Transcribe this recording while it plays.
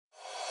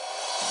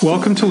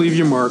Welcome to Leave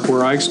Your Mark,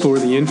 where I explore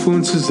the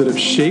influences that have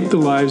shaped the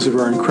lives of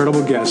our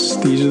incredible guests.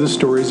 These are the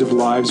stories of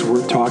lives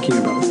worth talking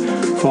about.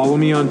 Follow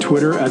me on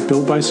Twitter at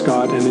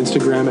BuiltByScott and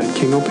Instagram at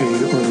King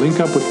O'Payne, or link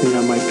up with me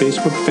on my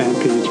Facebook fan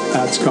page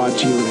at Scott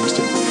G.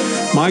 Livingston.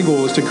 My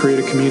goal is to create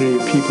a community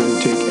of people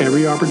who take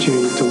every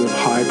opportunity to live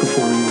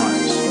high-performing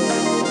lives.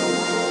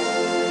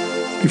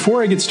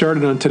 Before I get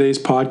started on today's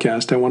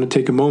podcast, I want to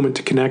take a moment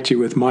to connect you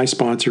with my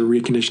sponsor,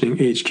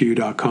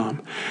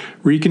 ReconditioningHQ.com.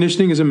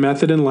 Reconditioning is a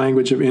method and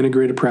language of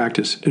integrated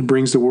practice. It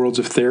brings the worlds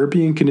of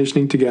therapy and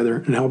conditioning together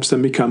and helps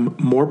them become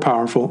more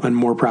powerful and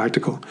more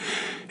practical.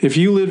 If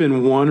you live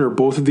in one or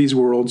both of these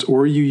worlds,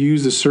 or you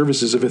use the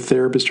services of a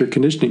therapist or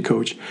conditioning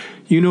coach,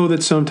 you know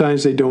that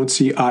sometimes they don't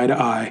see eye to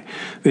eye.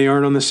 They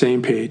aren't on the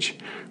same page.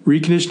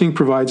 Reconditioning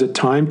provides a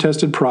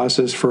time-tested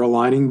process for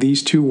aligning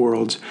these two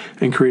worlds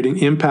and creating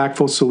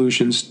impactful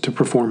solutions to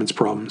performance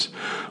problems.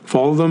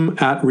 Follow them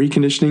at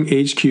Reconditioning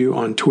HQ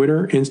on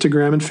Twitter,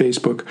 Instagram, and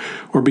Facebook,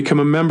 or become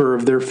a member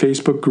of their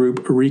Facebook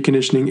group,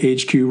 Reconditioning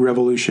HQ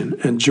Revolution,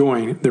 and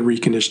join the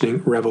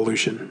Reconditioning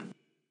Revolution.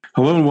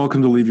 Hello and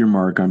welcome to Leave Your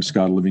Mark. I'm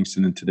Scott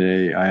Livingston, and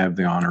today I have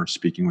the honor of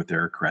speaking with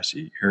Eric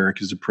Cressey.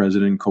 Eric is the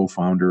president and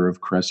co-founder of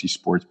Cressey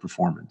Sports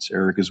Performance.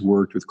 Eric has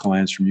worked with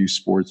clients from youth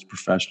sports,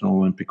 professional,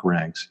 Olympic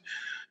ranks,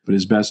 but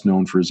is best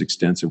known for his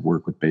extensive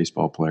work with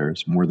baseball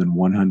players. More than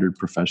 100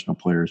 professional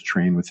players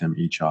train with him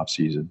each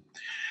offseason.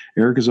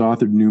 Eric has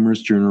authored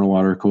numerous journal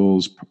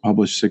articles,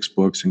 published 6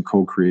 books, and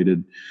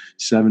co-created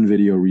 7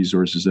 video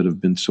resources that have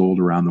been sold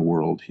around the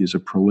world. He is a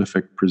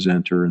prolific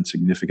presenter and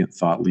significant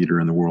thought leader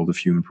in the world of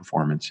human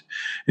performance,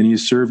 and he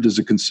has served as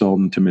a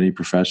consultant to many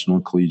professional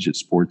and collegiate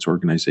sports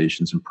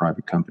organizations and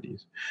private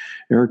companies.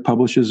 Eric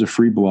publishes a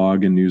free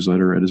blog and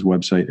newsletter at his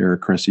website,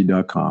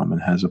 ericcressey.com,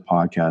 and has a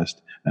podcast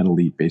at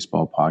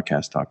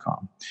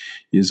elitebaseballpodcast.com.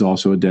 He is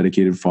also a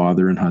dedicated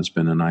father and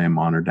husband, and I am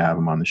honored to have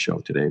him on the show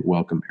today.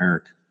 Welcome,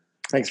 Eric.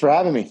 Thanks for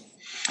having me.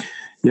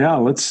 Yeah,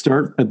 let's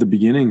start at the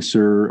beginning,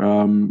 sir.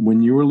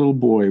 When you were a little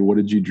boy, what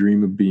did you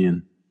dream of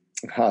being?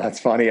 That's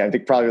funny. I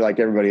think probably like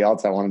everybody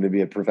else, I wanted to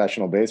be a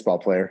professional baseball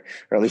player,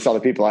 or at least all the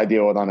people I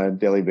deal with on a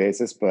daily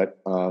basis. But,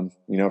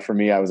 for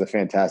me, I was a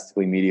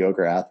fantastically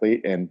mediocre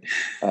athlete, and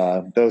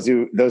those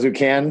who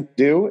can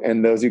do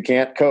and those who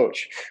can't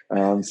coach.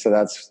 So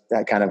that's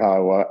kind of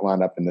how I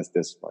wound up in this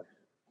discipline.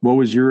 What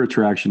was your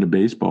attraction to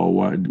baseball?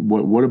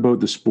 What about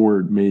the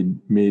sport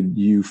made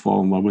you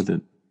fall in love with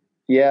it?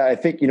 Yeah, I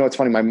think, it's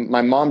funny.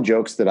 My mom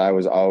jokes that I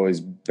was always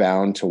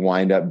bound to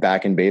wind up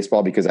back in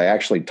baseball because I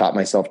actually taught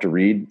myself to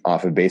read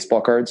off of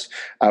baseball cards.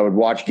 I would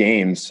watch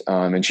games.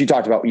 And she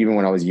talked about even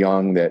when I was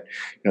young that,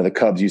 the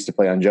Cubs used to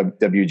play on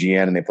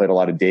WGN and they played a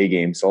lot of day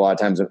games. So a lot of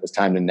times it was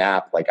time to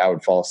nap. Like I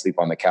would fall asleep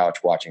on the couch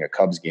watching a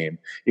Cubs game.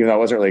 Even though I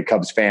wasn't really a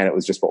Cubs fan, it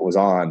was just what was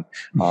on.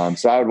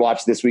 So I would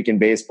watch This Week in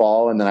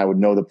Baseball, and then I would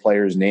know the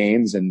players'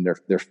 names and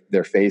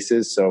their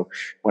faces. So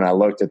when I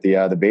looked at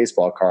the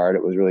baseball card,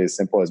 it was really as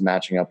simple as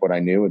matching up what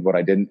I knew with what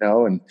I didn't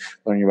know and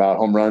learning about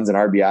home runs and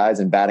RBIs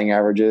and batting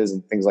averages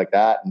and things like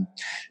that. And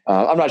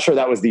I'm not sure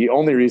that was the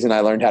only reason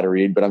I learned how to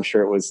read, but I'm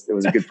sure it was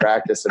a good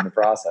practice in the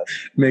process.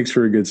 Makes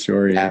for a good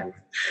story.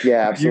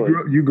 Yeah,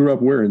 absolutely. You grew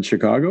up where, in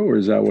Chicago, or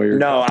is that where you're?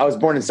 No, I was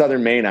born in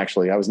Southern Maine,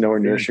 actually. I was nowhere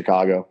near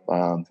Chicago.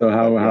 So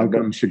how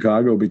come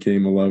Chicago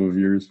became a love of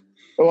yours?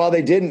 Well,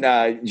 they didn't.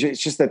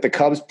 It's just that the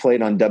Cubs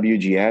played on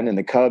WGN, and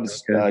the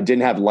Cubs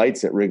didn't have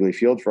lights at Wrigley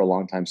Field for a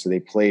long time, so they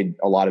played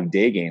a lot of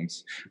day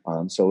games.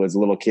 So as a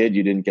little kid,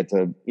 you didn't get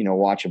to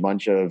watch a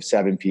bunch of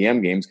 7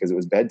 p.m. games because it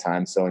was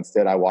bedtime. So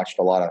instead, I watched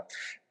a lot of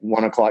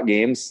 1 o'clock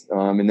games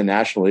in the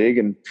National League,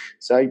 and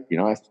so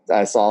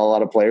I saw a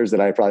lot of players that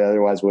I probably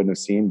otherwise wouldn't have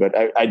seen. But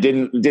I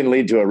didn't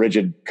lead to a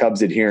rigid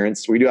Cubs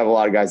adherence. We do have a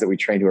lot of guys that we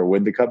train who are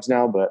with the Cubs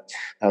now, but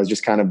I was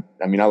just kind of.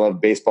 I love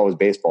baseball. Was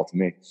baseball to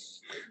me.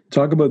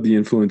 Talk about the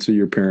influence of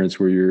your parents.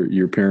 Were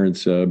your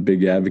parents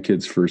big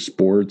advocates for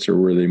sports, or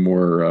were they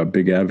more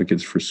big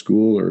advocates for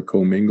school or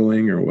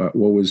commingling, or what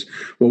was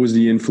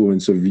the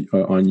influence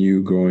on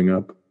you growing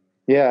up?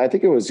 Yeah, I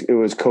think it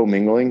was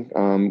co-mingling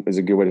is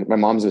a good way. My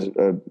mom's at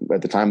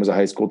the time was a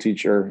high school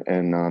teacher,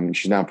 and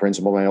she's now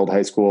principal of my old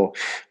high school.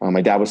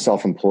 My dad was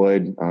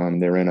self-employed.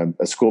 They were in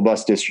a school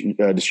bus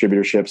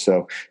distributorship.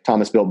 So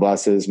Thomas built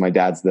buses. My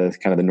dad's the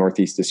kind of the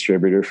Northeast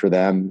distributor for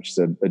them, which is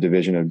a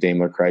division of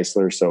Daimler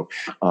Chrysler. So,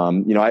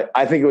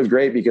 I think it was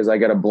great because I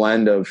got a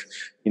blend of,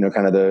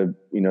 kind of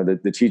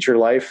the teacher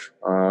life.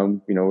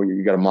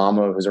 You got a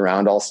mama who's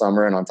around all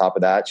summer, and on top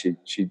of that,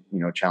 she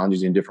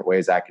challenges you in different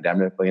ways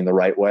academically in the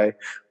right way.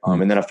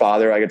 And then a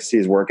father, I get to see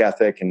his work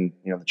ethic and,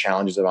 the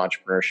challenges of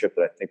entrepreneurship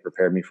that I think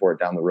prepared me for it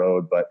down the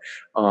road. But,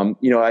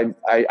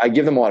 I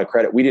give them a lot of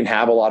credit. We didn't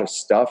have a lot of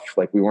stuff.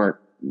 Like we weren't,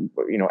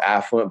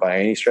 affluent by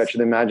any stretch of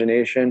the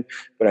imagination,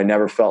 but I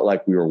never felt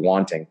like we were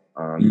wanting.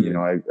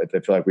 I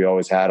feel like we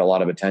always had a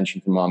lot of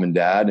attention from mom and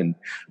dad, and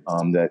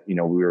that, we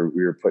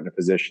were put in a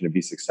position to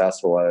be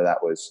successful, whether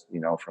that was,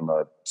 from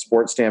a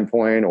sports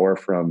standpoint or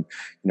from,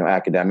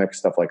 academic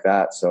stuff like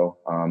that. So,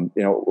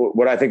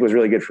 what I think was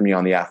really good for me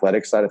on the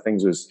athletic side of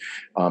things was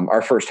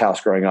our first house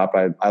growing up.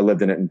 I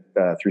lived in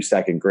it through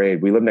second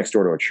grade. We lived next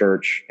door to a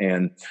church.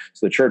 And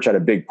so the church had a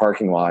big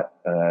parking lot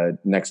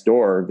next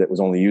door that was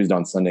only used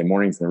on Sunday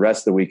mornings. And the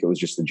rest of the week, it was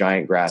just a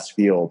giant grass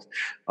field.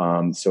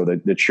 So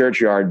the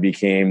churchyard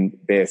became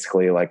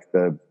basically like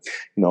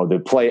they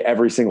play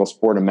every single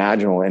sport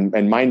imaginable.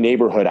 And my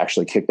neighborhood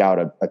actually kicked out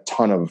a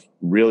ton of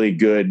really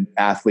good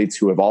athletes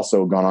who have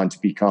also gone on to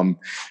become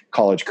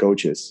college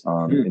coaches.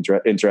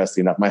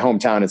 Interesting enough, my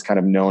hometown is kind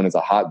of known as a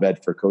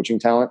hotbed for coaching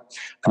talent.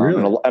 Really?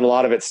 And a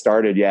lot of it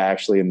started,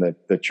 actually in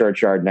the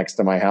churchyard next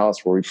to my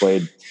house, where we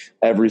played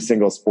every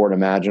single sport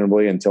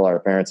imaginably until our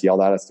parents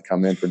yelled at us to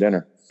come in for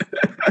dinner.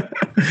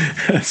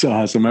 That's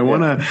awesome. I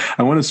want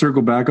to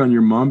circle back on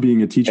your mom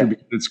being a teacher,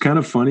 because it's kind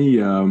of funny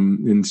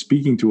in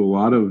speaking to a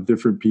lot of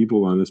different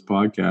people on this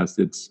podcast.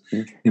 It's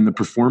in the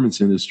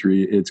performance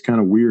industry. It's kind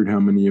of weird how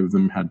many of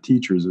them had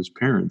teachers as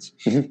parents.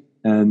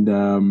 And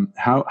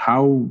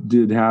how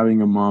did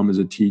having a mom as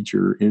a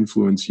teacher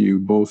influence you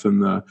both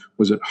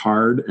was it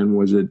hard, and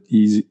was it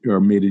easy, or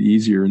made it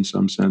easier in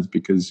some sense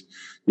because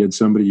you had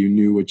somebody you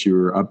knew what you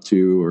were up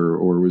to,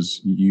 or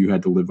was you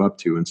had to live up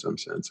to in some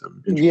sense?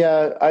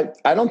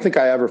 I don't think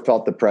I ever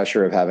felt the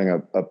pressure of having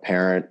a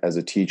parent as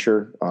a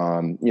teacher.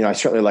 I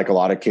certainly, like a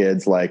lot of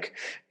kids,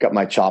 got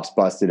my chops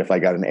busted if I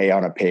got an A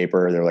on a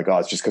paper. They're like, oh,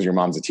 it's just because your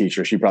mom's a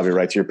teacher. She probably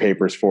writes your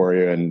papers for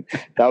you. And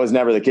that was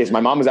never the case.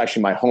 My mom was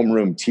actually my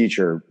homeroom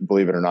teacher,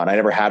 believe it or not. I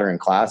never had her in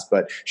class,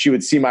 but she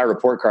would see my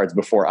report cards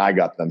before I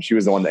got them. She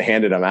was the one that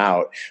handed them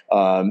out.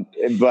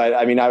 But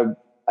I mean,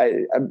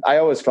 I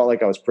always felt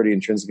like I was pretty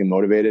intrinsically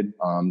motivated.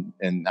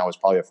 And that was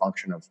probably a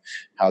function of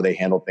how they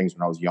handled things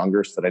when I was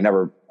younger, so that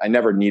I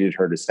never needed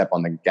her to step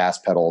on the gas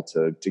pedal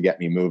to get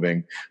me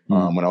moving,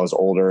 when I was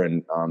older.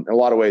 And, in a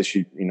lot of ways,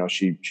 she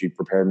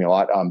prepared me a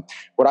lot.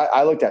 What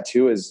I looked at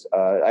too is,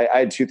 I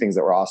had two things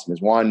that were awesome.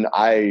 Is one,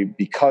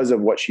 because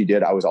of what she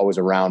did, I was always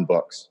around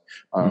books.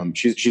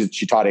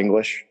 She taught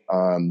English.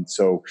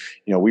 So,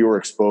 we were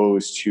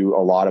exposed to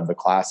a lot of the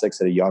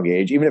classics at a young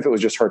age, even if it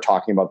was just her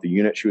talking about the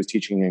unit she was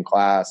teaching in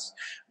class.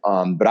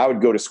 But I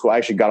would go to school. I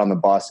actually got on the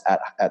bus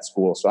at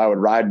school. So I would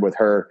ride with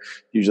her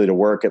usually to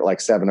work at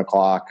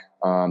 7:00.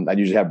 I'd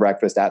usually have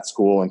breakfast at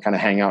school and kind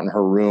of hang out in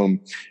her room.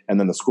 And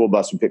then the school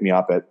bus would pick me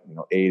up at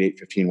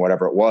 8:15,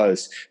 whatever it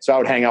was. So I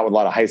would hang out with a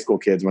lot of high school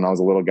kids when I was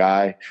a little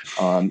guy.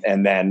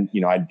 And then,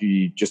 I'd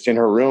be just in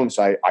her room.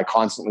 So I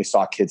constantly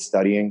saw kids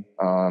studying,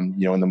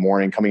 in the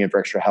morning, coming in for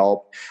extra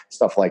help,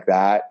 stuff like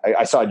that.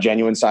 I saw a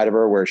genuine side of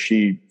her where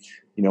she,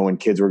 when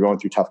kids were going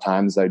through tough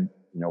times,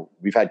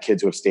 we've had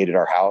kids who have stayed at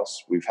our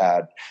house. We've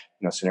had,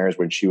 scenarios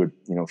where she would,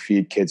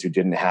 feed kids who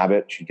didn't have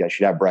it.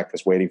 She'd have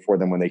breakfast waiting for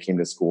them when they came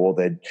to school.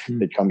 They'd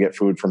come get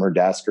food from her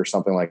desk or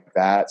something like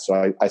that.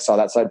 So I saw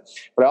that side,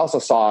 but I also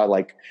saw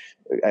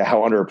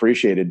how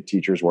underappreciated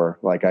teachers were.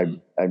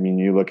 I mean,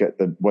 you look at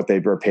what they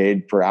were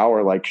paid per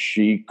hour.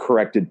 She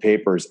corrected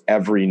papers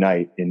every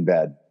night in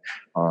bed.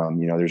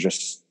 There's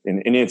just,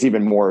 and it's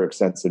even more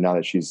extensive now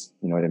that she's,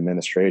 in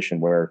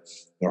administration, where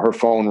her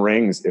phone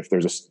rings if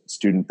there's a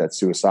student that's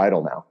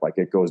suicidal now.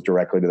 It goes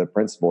directly to the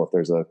principal if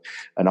there's a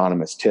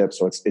anonymous tip.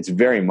 So it's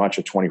very much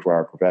a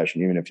 24-hour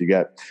profession, even if you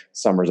get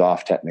summers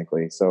off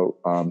technically. So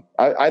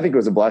I think it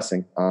was a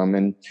blessing.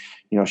 And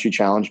she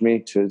challenged me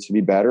to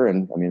be better,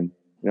 and I mean,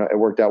 it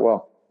worked out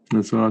well.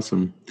 That's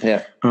awesome.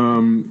 Yeah.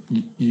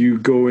 You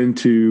go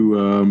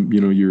into,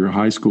 your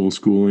high school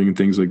schooling and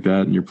things like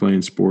that, and you're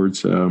playing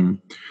sports.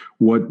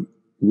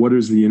 What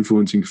is the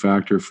influencing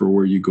factor for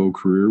where you go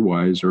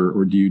career-wise,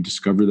 or do you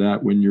discover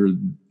that when you're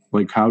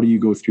how do you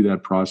go through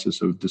that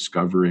process of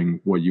discovering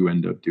what you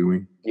end up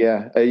doing?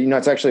 Yeah.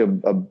 It's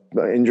actually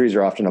injuries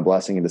are often a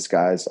blessing in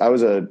disguise. I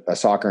was a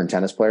soccer and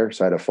tennis player.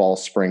 So I had a fall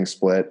spring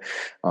split.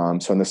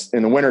 So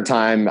in the winter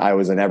time, I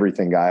was an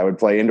everything guy. I would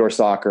play indoor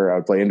soccer. I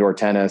would play indoor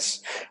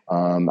tennis.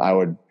 I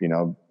would,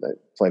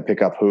 play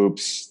pickup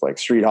hoops,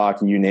 street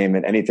hockey, you name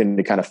it, anything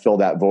to kind of fill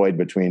that void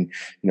between,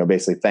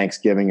 basically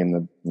Thanksgiving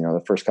and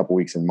the first couple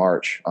weeks in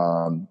March.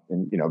 And,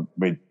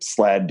 we'd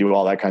sled, do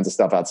all that kinds of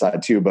stuff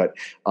outside too. But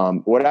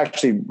what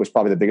actually was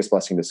probably the biggest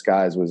blessing in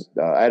disguise was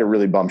I had a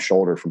really bum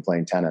shoulder from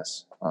playing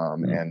tennis.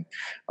 And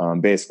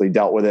basically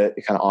dealt with it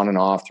kind of on and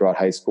off throughout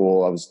high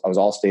school. I was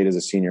all state as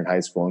a senior in high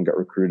school and got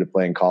recruited to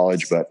play in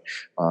college, but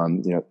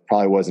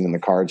probably wasn't in the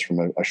cards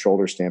from a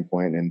shoulder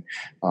standpoint. And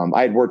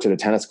I had worked at a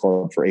tennis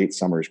club for 8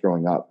 summers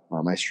growing up.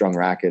 I strung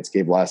rackets,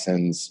 gave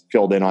lessons,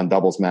 filled in on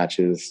doubles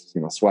matches,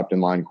 swept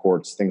in line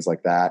courts, things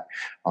like that.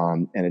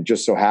 And it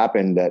just so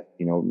happened that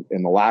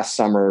in the last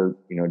summer,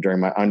 during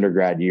my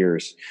undergrad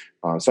years,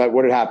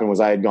 what had happened was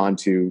I had gone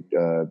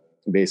to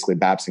basically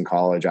Babson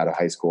College out of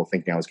high school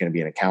thinking I was going to be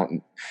an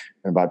accountant.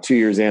 And about 2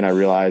 years in, I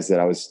realized that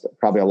I was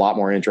probably a lot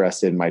more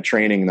interested in my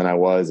training than I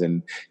was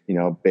in,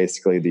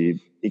 basically the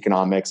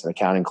economics and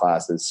accounting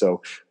classes.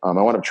 So I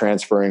wound up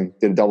transferring,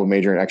 did a double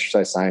major in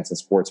exercise science and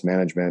sports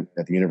management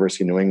at the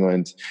University of New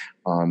England,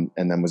 and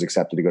then was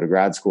accepted to go to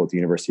grad school at the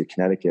University of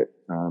Connecticut.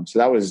 So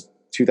that was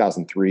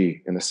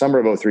 2003. In the summer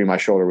of 2003, my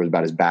shoulder was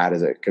about as bad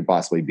as it could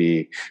possibly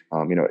be.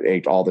 It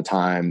ached all the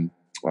time.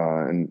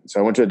 And so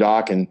I went to a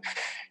doc, and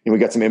we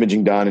got some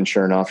imaging done, and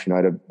sure enough, I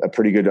had a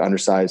pretty good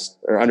undersurface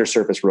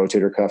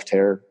rotator cuff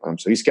tear.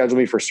 So he scheduled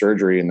me for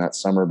surgery in that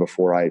summer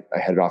before I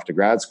headed off to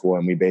grad school.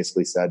 And we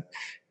basically said,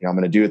 I'm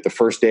going to do it the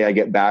first day I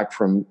get back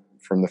from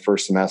the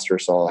first semester.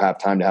 So I'll have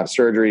time to have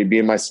surgery, be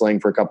in my sling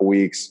for a couple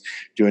weeks,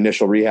 do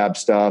initial rehab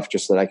stuff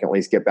just so that I can at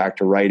least get back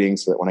to writing,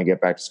 so that when I get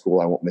back to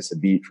school, I won't miss a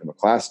beat from a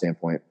class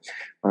standpoint.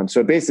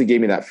 So it basically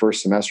gave me that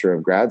first semester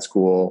of grad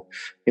school,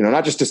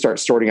 not just to start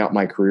sorting out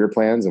my career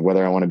plans of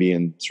whether I want to be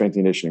in strength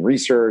and conditioning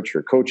research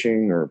or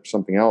coaching or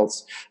something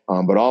else,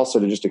 but also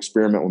to just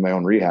experiment with my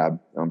own rehab,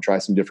 try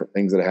some different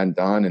things that I hadn't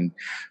done.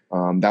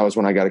 And that was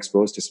when I got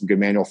exposed to some good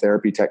manual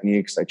therapy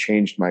techniques. I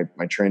changed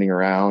my training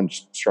around,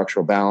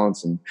 structural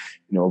balance, and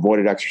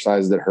avoided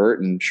exercises that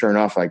hurt. And sure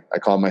enough, I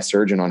called my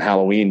surgeon on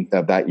Halloween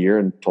of that year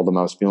and told him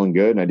I was feeling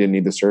good and I didn't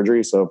need the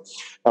surgery. So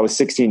that was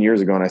 16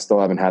 years ago, and I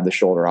still haven't had the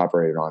shoulder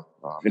operated on.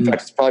 In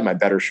fact, it's probably my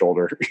better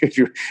shoulder if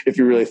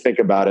you really think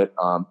about it.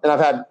 And I've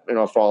had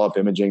follow-up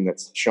imaging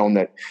that's shown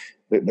that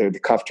the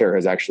cuff tear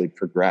has actually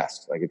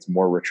progressed. Like, it's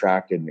more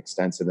retracted and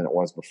extensive than it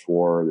was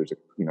before. There's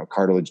a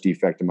cartilage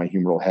defect in my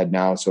humeral head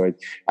now, so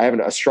I have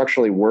a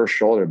structurally worse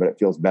shoulder, but it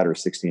feels better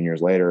 16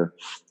 years later.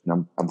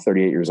 And I'm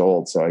 38 years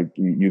old, so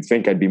you'd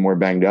think I'd be more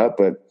banged up,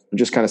 but it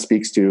just kind of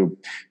speaks to,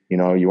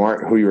 you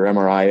aren't who your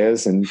MRI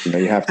is, and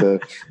you have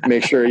to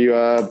make sure you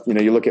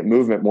look at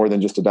movement more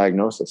than just a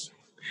diagnosis.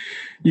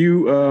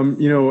 You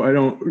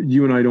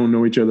and I don't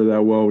know each other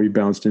that well. We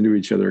bounced into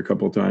each other a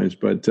couple of times,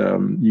 but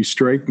you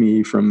strike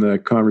me from the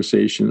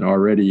conversation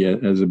already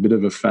as a bit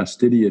of a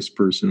fastidious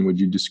person. Would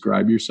you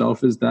describe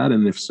yourself as that?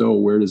 And if so,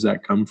 where does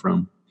that come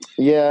from?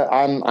 Yeah,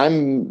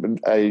 I'm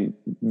a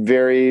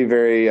very,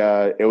 very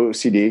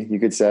OCD, you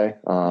could say.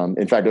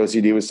 In fact,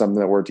 OCD was something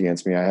that worked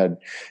against me. I had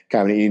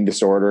kind of an eating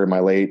disorder in my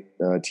late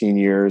teen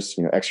years,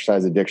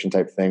 exercise addiction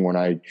type thing, when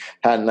I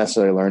hadn't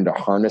necessarily learned to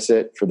harness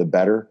it for the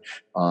better.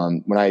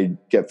 When I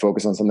get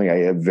focused on something, I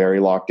get very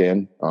locked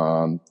in.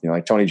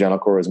 Like Tony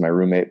Gentilcore was my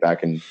roommate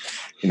back in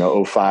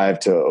 05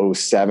 to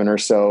 07 or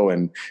so.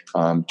 And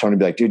Tony would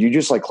be like, dude, you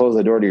just close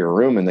the door to your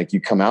room and you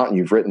come out and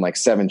you've written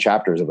 7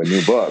 chapters of a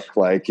new book.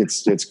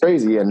 It's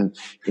crazy. And,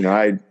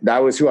 that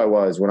was who I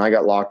was when I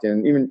got locked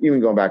in,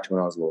 even going back to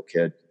when I was a little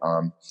kid.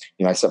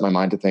 I set my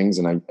mind to things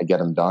and I get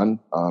them done.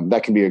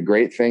 That can be a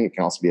great thing. It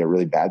can also be a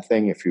really bad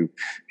thing if you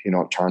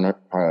don't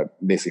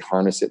basically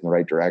harness it in the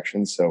right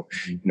direction. So,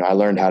 I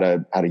learned how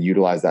to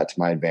utilize that to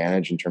my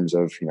advantage in terms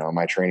of,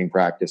 my training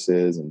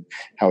practices and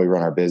how we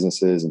run our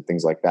businesses and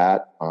things like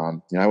that.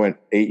 I went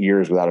 8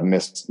 years without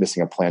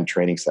missing a planned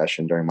training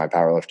session during my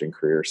powerlifting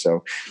career.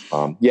 So,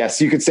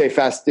 yes, you could say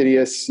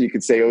fastidious, you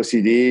could say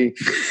OCD.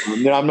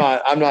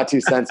 I'm not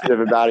too sensitive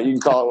about it. You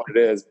can call it what it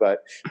is,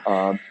 but,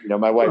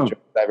 my wife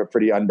jokes I have a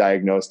pretty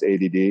undiagnosed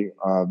ADD,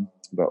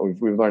 but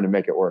we've learned to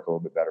make it work a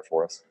little bit better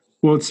for us.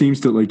 Well, it seems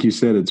that, like you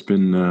said, it's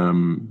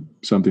been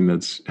something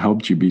that's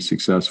helped you be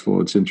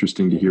successful. It's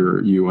interesting to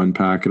hear you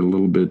unpack it a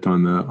little bit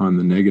on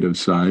the negative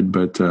side,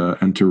 but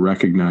and to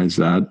recognize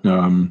that,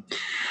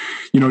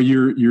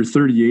 you're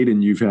 38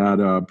 and you've had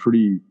a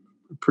pretty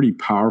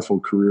powerful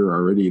career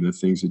already in the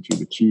things that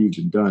you've achieved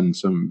and done.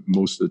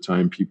 Most of the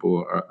time,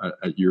 people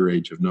at your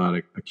age have not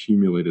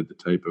accumulated the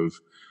type of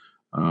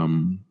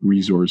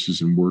resources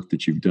and work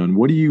that you've done.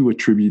 What do you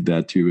attribute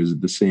that to? Is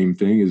it the same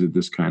thing? Is it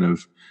this kind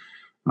of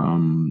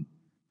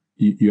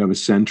you have a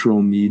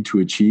central need to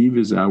achieve?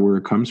 Is that where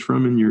it comes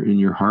from in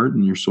your heart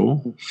and your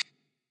soul?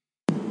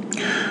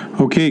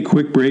 Okay,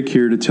 quick break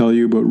here to tell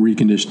you about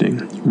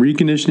reconditioning.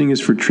 Reconditioning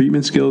is for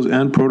treatment skills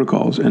and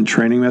protocols and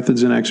training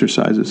methods and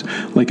exercises,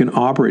 like an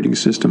operating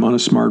system on a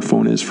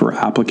smartphone is for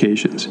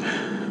applications.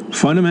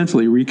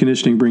 Fundamentally,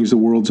 reconditioning brings the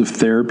worlds of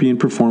therapy and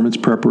performance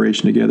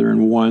preparation together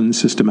in one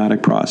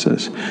systematic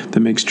process that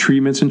makes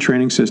treatments and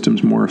training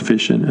systems more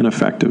efficient and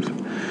effective.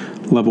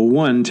 Level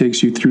 1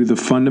 takes you through the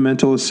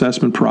fundamental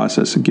assessment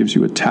process and gives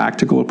you a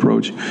tactical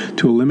approach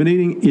to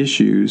eliminating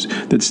issues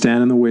that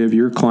stand in the way of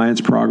your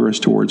client's progress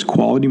towards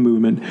quality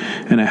movement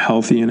and a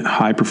healthy and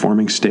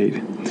high-performing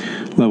state.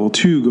 Level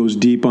 2 goes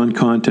deep on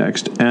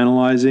context,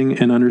 analyzing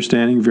and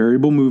understanding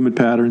variable movement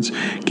patterns,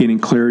 gaining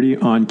clarity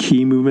on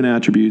key movement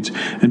attributes,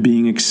 and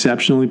being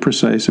exceptionally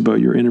precise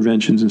about your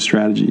interventions and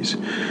strategies.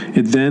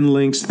 It then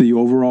links to the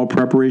overall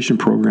preparation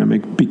program.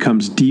 It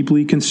becomes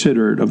deeply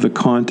considerate of the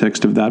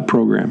context of that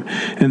program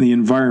and the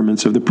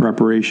environments of the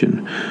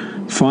preparation.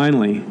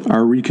 Finally,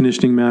 our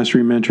Reconditioning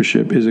Mastery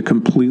Mentorship is a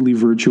completely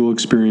virtual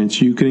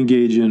experience you can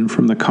engage in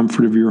from the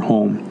comfort of your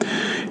home.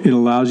 It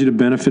allows you to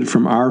benefit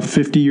from our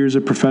 50 years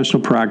of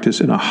professional practice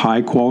in a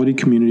high-quality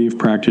community of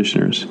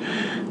practitioners.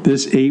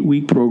 This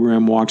 8-week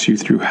program walks you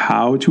through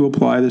how to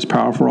apply this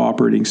powerful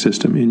operating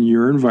system in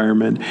your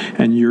environment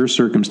and your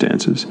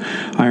circumstances,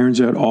 irons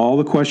out all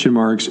the question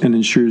marks, and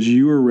ensures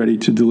you are ready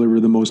to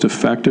deliver the most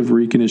effective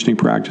reconditioning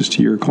practice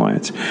to your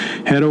clients.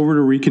 Head over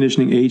to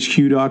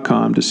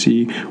reconditioninghq.com to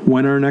see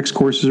when our next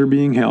courses are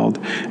being held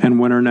and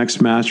when our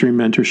next mastery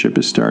mentorship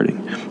is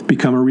starting.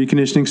 Become a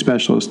reconditioning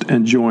specialist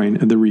and join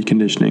the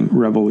reconditioning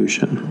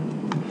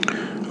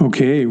revolution.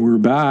 Okay, we're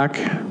back.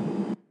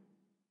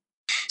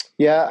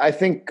 Yeah, I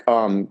think,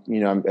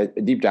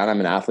 deep down, I'm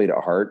an athlete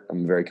at heart.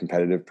 I'm a very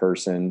competitive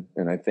person.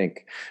 And I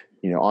think,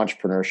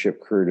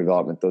 entrepreneurship, career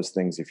development, those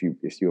things, if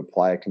you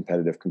apply a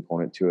competitive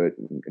component to it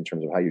in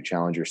terms of how you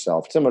challenge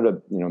yourself, similar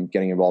to,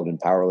 getting involved in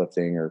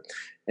powerlifting or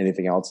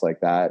anything else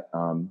like that,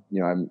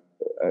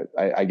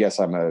 I guess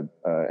I'm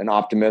an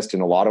optimist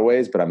in a lot of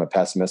ways, but I'm a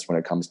pessimist when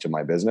it comes to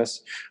my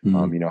business,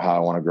 how I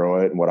want to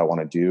grow it and what I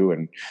want to do.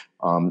 And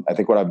I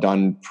think what I've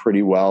done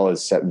pretty well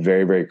is set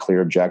very, very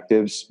clear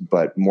objectives,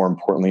 but more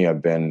importantly,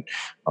 I've been,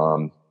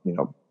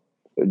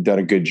 done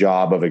a good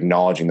job of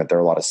acknowledging that there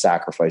are a lot of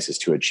sacrifices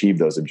to achieve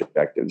those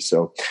objectives.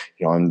 So,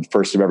 on the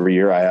first of every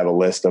year, I have a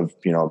list of,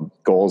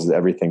 goals,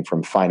 everything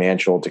from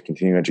financial to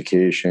continuing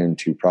education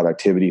to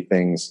productivity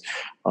things.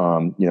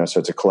 So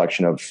it's a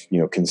collection of,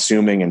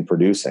 consuming and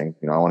producing.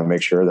 I want to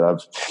make sure that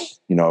I've,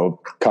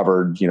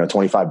 covered,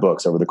 25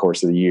 books over the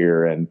course of the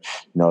year, and,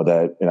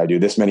 that I do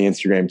this many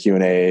Instagram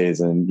Q&As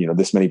and,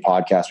 this many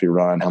podcasts we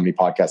run, how many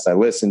podcasts I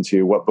listen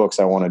to, what books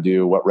I want to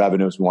do, what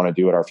revenues we want to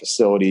do at our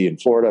facility in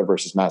Florida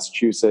versus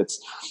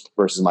Massachusetts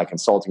versus my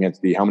consulting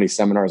entity, how many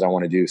seminars I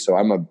want to do. So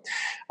I'm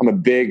a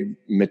big,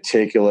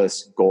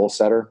 meticulous goal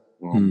setter.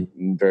 Very,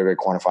 very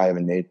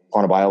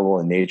quantifiable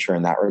in nature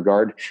in that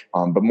regard.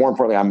 But more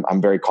importantly,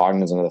 I'm very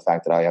cognizant of the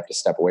fact that I have to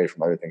step away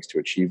from other things to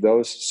achieve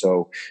those.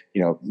 So,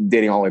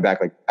 dating all the way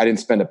back, like I didn't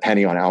spend a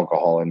penny on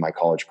alcohol in my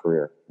college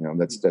career.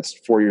 That's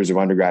 4 years of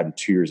undergrad and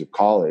 2 years of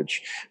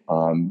college.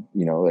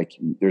 Like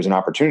there's an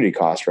opportunity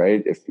cost,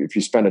 right? If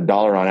you spend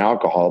 $1 on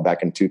alcohol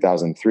back in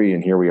 2003,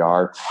 and here we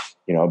are,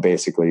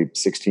 basically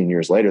 16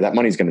 years later, that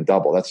money's going to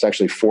double. That's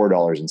actually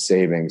 $4 in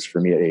savings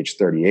for me at age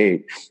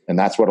 38. And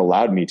that's what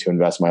allowed me to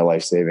invest my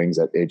life savings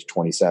at age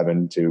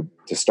 27 to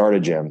start a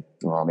gym,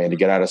 and to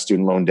get out of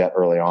student loan debt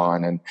early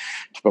on, and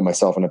to put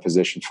myself in a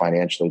position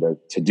financially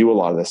to do a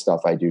lot of the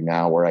stuff I do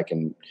now, where I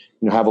can,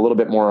 have a little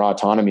bit more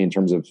autonomy in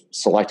terms of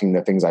selecting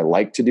the things I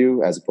like to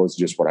do, as opposed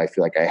to just what I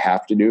feel like I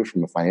have to do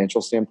from a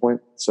financial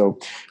standpoint. So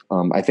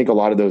I think a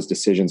lot of those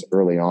decisions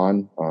early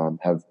on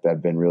have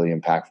been really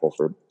impactful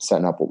for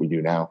setting up what we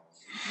do now.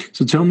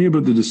 So tell me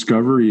about the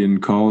discovery in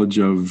college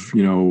of,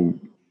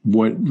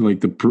 what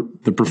like the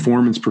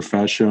performance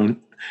profession,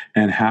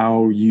 and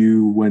how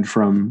you went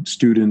from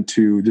student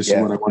to this is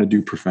what I want to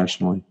do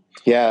professionally.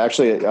 Yeah,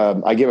 actually,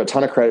 I give a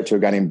ton of credit to a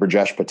guy named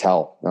Brajesh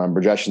Patel.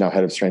 Brajesh is now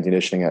head of strength and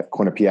conditioning at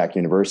Quinnipiac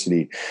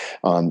University.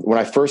 When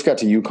I first got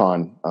to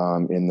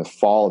UConn in the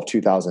fall of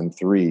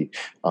 2003,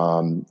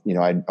 I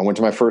went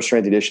to my first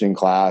strength and conditioning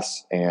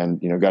class,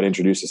 and got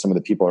introduced to some of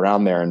the people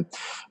around there. And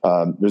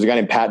there's a guy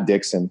named Pat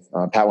Dixon.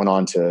 Pat went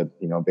on to,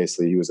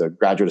 basically he was a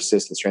graduate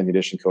assistant strength and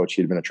conditioning coach.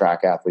 He had been a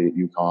track athlete at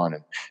UConn,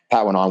 and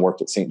Pat went on,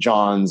 worked at St.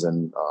 John's,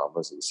 and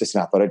was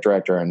assistant athletic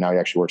director. And now he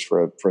actually works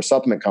for a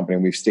supplement company,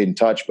 and we've stayed in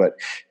touch. But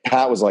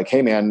Pat was like,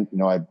 "Hey man,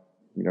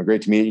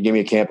 great to meet you. You gave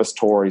me a campus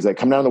tour." He's like,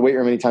 "Come down to the weight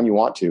room anytime you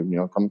want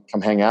to,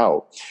 come hang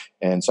out."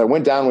 And so I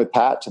went down with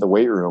Pat to the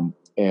weight room,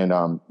 and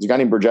there's a guy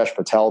named Brajesh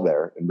Patel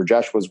there. And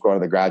Brajesh was one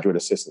of the graduate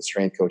assistant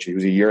strength coaches. He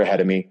was a year ahead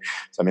of me.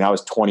 So, I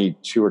was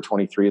 22 or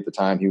 23 at the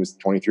time. He was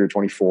 23 or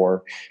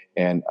 24.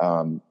 And,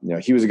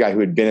 he was a guy who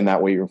had been in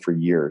that weight room for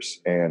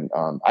years. And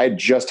I had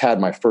just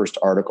had my first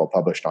article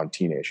published on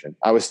T-Nation.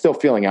 I was still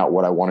feeling out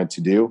what I wanted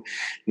to do.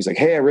 He's like,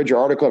 "Hey, I read your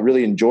article. I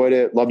really enjoyed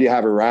it. Love to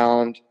have you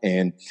around."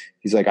 And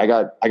he's like, I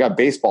got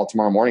baseball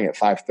tomorrow morning at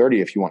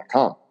 5:30 if you want to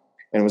come.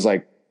 And it was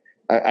like,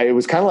 it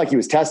was kind of like he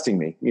was testing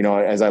me,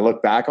 as I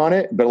look back on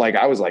it. But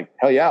I was like,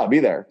 hell yeah, I'll be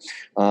there.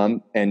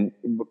 And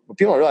what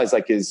people don't realize,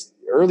 is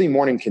early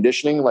morning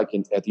conditioning,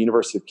 at the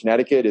University of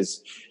Connecticut,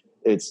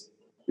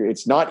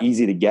 it's not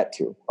easy to get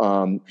to.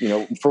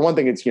 For one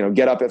thing, it's,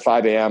 get up at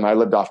 5 a.m. I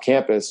lived off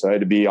campus, so I had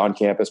to be on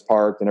campus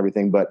parked and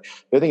everything. But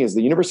the other thing is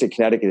the University of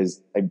Connecticut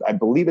is, I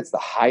believe it's the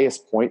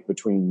highest point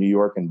between New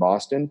York and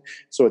Boston.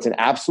 So it's an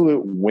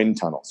absolute wind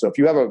tunnel. So if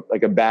you have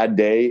a bad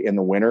day in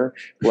the winter,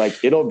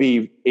 it'll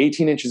be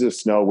 18 inches of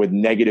snow with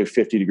negative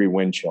 50-degree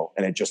wind chill,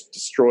 and it just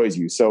destroys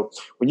you. So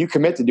when you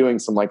commit to doing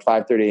some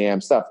 5:30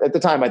 a.m. stuff, at the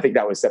time, I think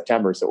that was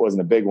September, so it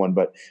wasn't a big one,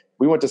 but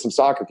we went to some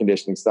soccer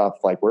conditioning stuff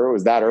where it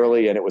was that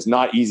early, and it was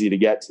not easy to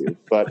get to.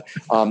 But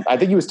I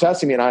think he was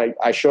testing me, and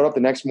I showed up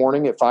the next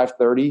morning at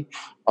 5:30,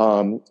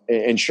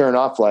 and sure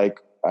enough,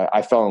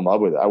 I fell in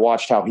love with it. I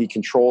watched how he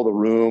controlled the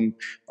room,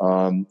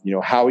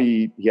 how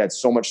he had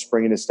so much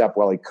spring in his step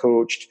while he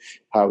coached,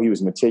 how he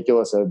was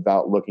meticulous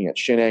about looking at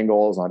shin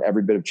angles on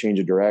every bit of change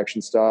of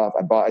direction stuff.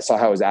 I saw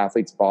how his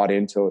athletes bought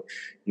into,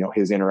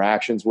 his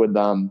interactions with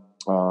them.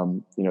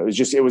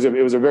 it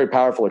was a very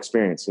powerful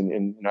experience.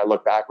 And I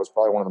look back, it was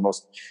probably one of the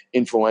most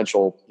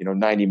influential,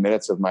 90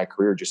 minutes of my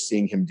career, just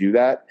seeing him do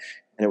that.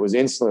 And it was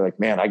instantly like,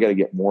 man, I got to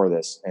get more of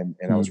this. And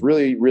I was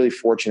really, really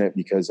fortunate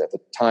because at the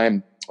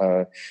time,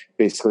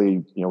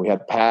 basically, we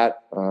had Pat,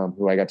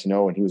 who I got to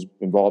know, and he was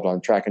involved on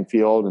track and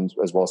field and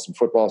as well as some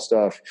football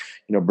stuff.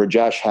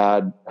 Brajesh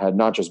had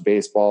not just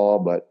baseball,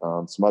 but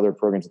some other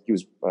programs. He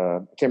was, I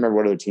can't remember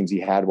what other teams he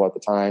had at the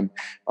time.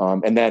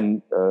 And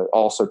then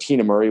also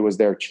Tina Murray was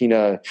there.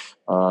 Tina,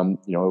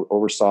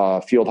 oversaw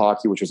field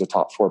hockey, which was a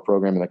top 4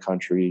 program in the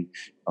country.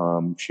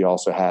 She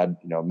also had,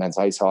 men's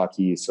ice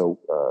hockey. So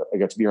I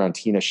got to be around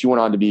Tina. She went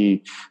on to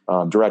be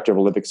director of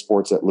Olympic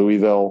sports at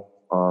Louisville.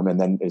 And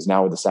then is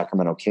now with the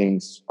Sacramento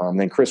Kings.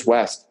 Then Chris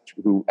West,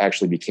 who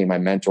actually became my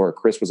mentor.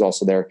 Chris was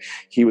also there.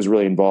 He was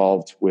really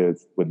involved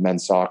with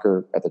men's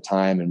soccer at the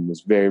time and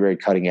was very, very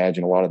cutting edge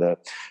in a lot of the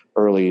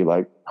early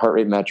like heart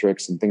rate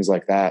metrics and things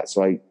like that.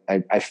 So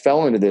I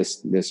fell into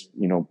this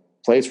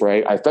place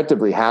where I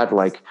effectively had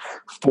like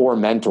 4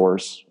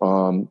 mentors.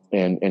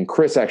 And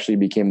Chris actually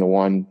became the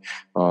one,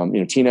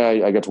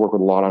 Tina, I got to work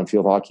with a lot on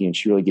field hockey, and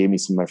she really gave me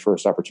some of my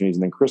first opportunities.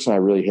 And then Chris and I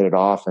really hit it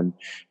off. And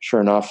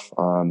sure enough,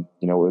 I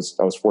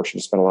was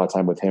fortunate to spend a lot of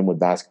time with him with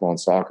basketball and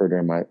soccer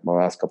during my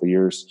last couple of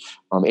years.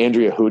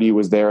 Andrea Hootie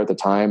was there at the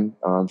time,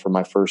 for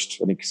my first,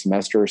 I think,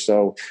 semester or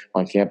so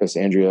on campus.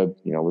 Andrea,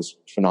 was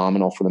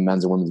phenomenal for the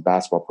men's and women's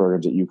basketball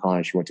programs at UConn.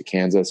 And she went to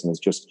Kansas and has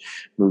just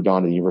moved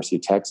on to the University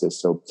of Texas.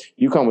 So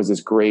UConn was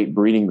this great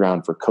breeding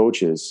ground for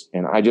coaches.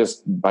 And I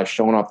just, by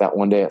showing up that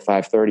one day at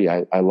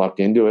 5:30, I lucked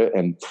into it.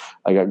 And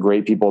I got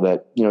great people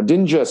that,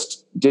 didn't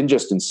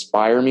just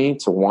inspire me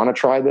to want to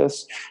try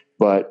this,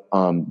 but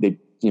they,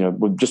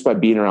 just by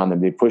being around them,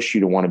 they push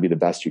you to want to be the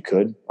best you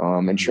could.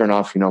 And sure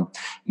enough,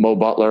 Mo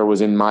Butler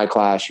was in my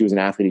class. She was an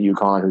athlete at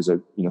UConn who's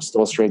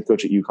still a strength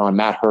coach at UConn.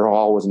 Matt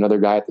Herhall was another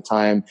guy at the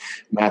time.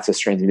 Matt's a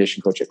strength and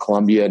conditioning coach at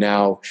Columbia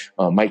now.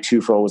 Mike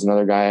Tufo was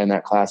another guy in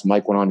that class.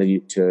 Mike went on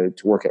to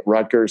work at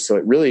Rutgers. So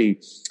it really,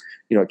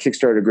 it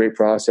kickstarted a great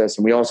process.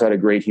 And we also had a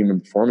great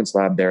human performance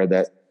lab there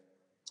that,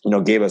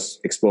 gave us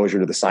exposure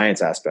to the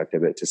science aspect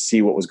of it, to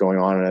see what was going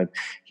on in a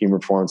human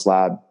performance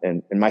lab.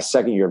 And my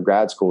second year of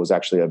grad school was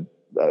actually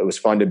it was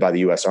funded by the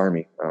U.S.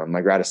 Army.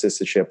 My grad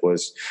assistantship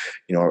was,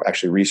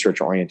 actually research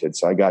oriented.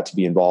 So I got to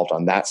be involved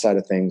on that side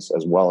of things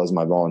as well as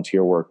my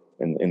volunteer work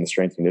in the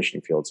strength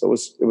conditioning field. So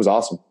it was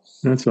awesome.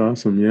 That's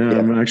awesome. Yeah.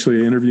 I'm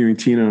actually interviewing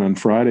Tina on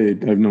Friday.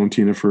 I've known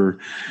Tina for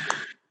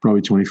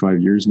probably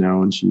 25 years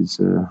now, and she's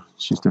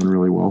done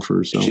really well for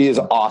herself. She is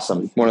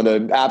awesome. One of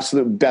the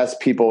absolute best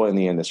people in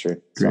the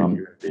industry. So,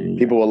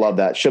 people will love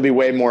that. She'll be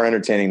way more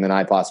entertaining than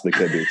I possibly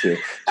could be too.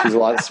 She's a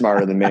lot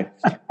smarter than me.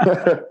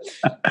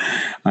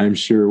 I'm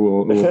sure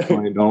we'll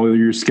find all of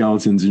your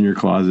skeletons in your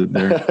closet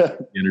there.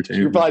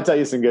 Entertaining. She'll probably tell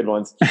you some good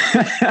ones.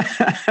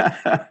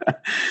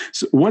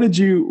 So what did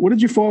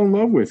you fall in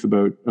love with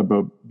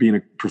about being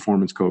a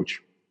performance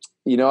coach?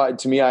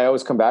 To me, I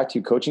always come back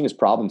to coaching is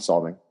problem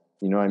solving.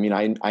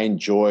 I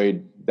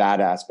enjoyed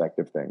that aspect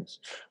of things.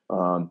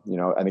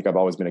 I think I've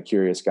always been a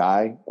curious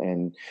guy,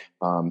 and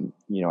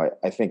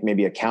I think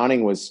maybe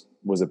accounting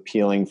was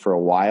appealing for a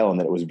while, and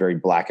that it was very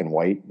black and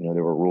white.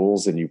 There were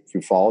rules and you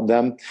followed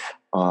them.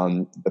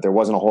 But there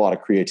wasn't a whole lot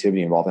of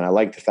creativity involved. And I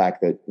like the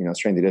fact that,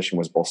 strength and conditioning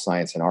was both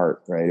science and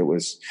art, right? It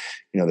was,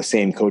 the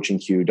same coaching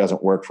cue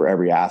doesn't work for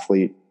every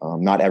athlete.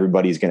 Not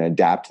everybody's going to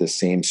adapt to the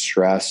same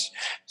stress.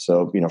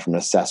 So, from an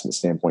assessment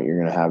standpoint, you're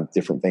going to have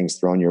different things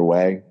thrown your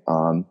way,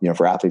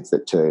 for athletes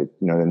that to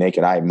the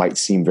naked eye might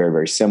seem very,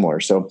 very similar.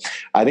 So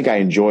I think I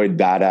enjoyed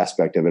that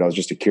aspect of it. I was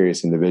just a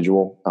curious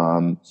individual.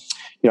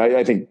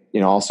 I think,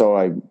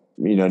 also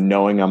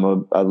knowing I'm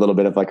a little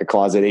bit of like a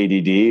closet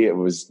ADD, it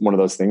was one of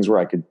those things where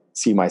I could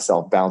see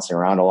myself bouncing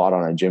around a lot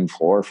on a gym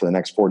floor for the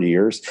next 40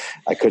 years.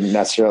 I couldn't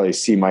necessarily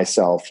see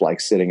myself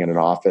like sitting in an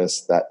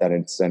office that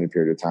extended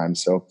period of time.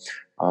 So,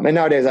 and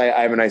nowadays I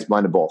have a nice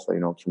blend of both, from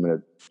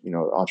an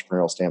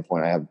entrepreneurial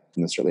standpoint. I have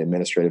necessarily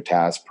administrative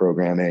tasks,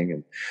 programming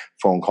and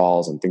phone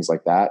calls and things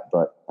like that.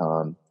 But,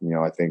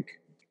 I think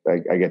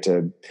I get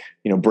to,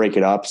 break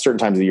it up. Certain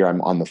times of the year,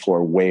 I'm on the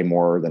floor way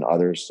more than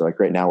others. So like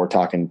right now we're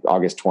talking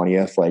August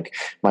 20th, like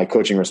my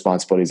coaching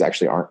responsibilities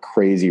actually aren't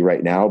crazy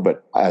right now,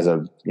 but as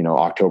of,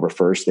 October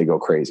 1st, they go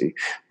crazy.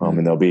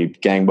 And they'll be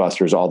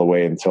gangbusters all the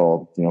way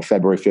until,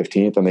 February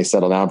 15th, and they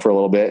settle down for a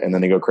little bit, and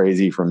then they go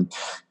crazy from,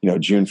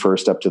 June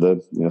 1st up to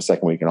the,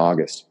 second week in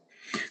August.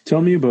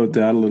 Tell me about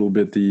that a little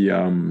bit.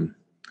 The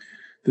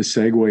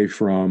segue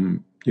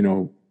from,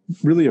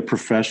 really a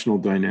professional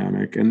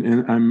dynamic.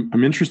 And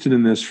I'm interested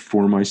in this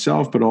for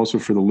myself, but also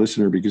for the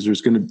listener, because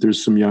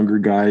there's some younger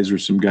guys or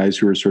some guys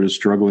who are sort of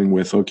struggling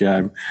with, okay,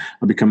 I'm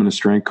becoming a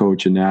strength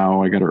coach and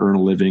now I got to earn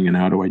a living. And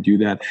how do I do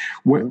that?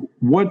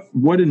 What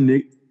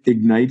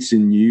ignites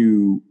in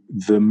you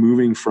the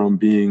moving from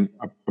being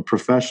a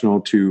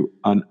professional to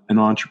an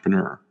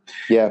entrepreneur?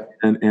 Yeah.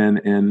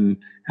 And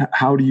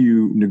how do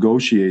you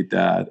negotiate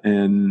that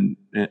and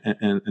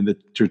the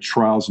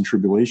trials and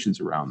tribulations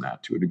around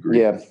that to a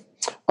degree? Yeah.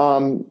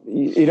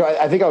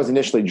 I think I was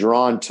initially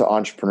drawn to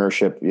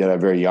entrepreneurship at a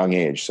very young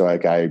age. So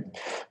like I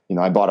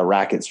bought a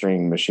racket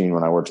stringing machine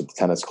when I worked at the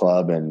tennis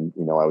club, and,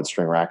 I would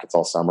string rackets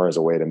all summer as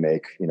a way to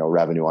make,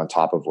 revenue on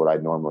top of what I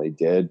normally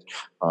did.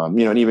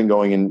 And even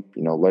going in,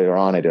 later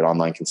on, I did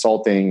online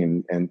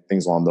consulting and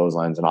things along those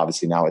lines. And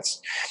obviously now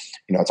it's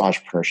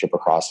entrepreneurship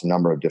across a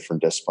number of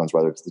different disciplines,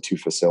 whether it's the 2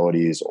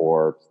 facilities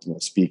or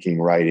speaking,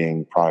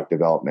 writing, product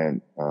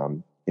development,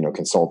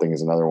 consulting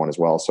is another one as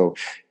well. So,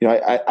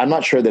 I'm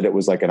not sure that it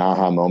was like an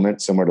aha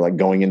moment similar to like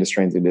going into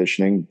strength and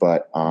conditioning,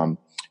 but,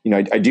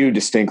 I do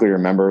distinctly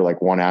remember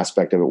like one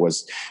aspect of it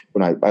was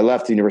when I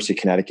left the University of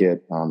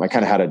Connecticut, I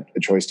kind of had a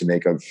choice to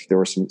make there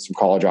were some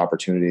college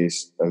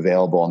opportunities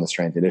available on the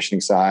strength and conditioning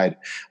side.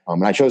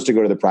 And I chose to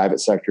go to the private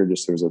sector.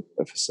 Just there was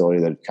a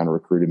facility that kind of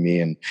recruited me,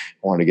 and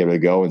I wanted to give it a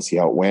go and see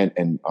how it went.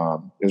 And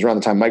it was around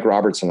the time Mike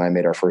Robertson and I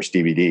made our first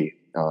DVD.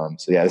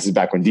 This is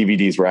back when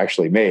DVDs were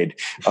actually made.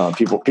 My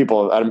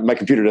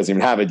computer doesn't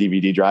even have a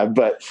DVD drive,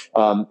 but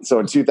so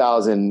in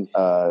 2000,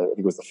 I think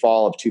it was the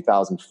fall of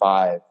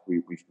 2005,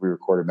 we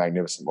recorded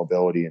Magnificent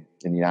Mobility in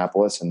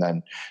Indianapolis, and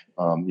then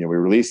we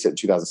released it in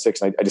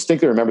 2006. And I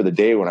distinctly remember the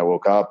day when I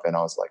woke up and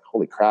I was like,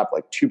 "Holy crap!"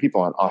 Like 2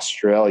 people in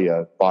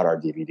Australia bought our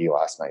DVD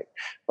last night.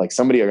 Like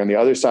somebody on the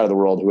other side of the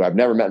world who I've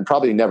never met and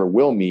probably never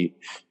will meet,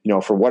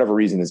 for whatever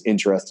reason, is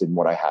interested in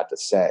what I had to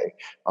say.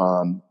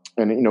 And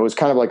it was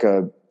kind of like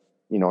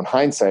in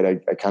hindsight,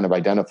 I kind of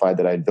identified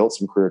that I had built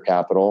some career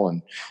capital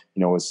and,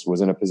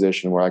 was in a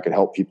position where I could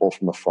help people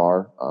from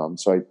afar.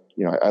 So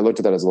I looked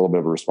at that as a little bit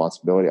of a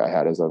responsibility I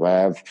had, as if I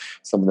have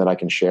something that I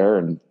can share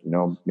and,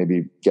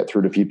 maybe get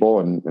through to people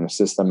and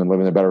assist them in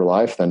living a better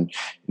life, then,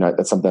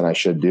 that's something I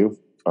should do.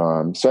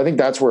 So I think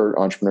that's where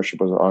entrepreneurship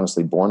was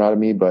honestly born out of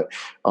me. But,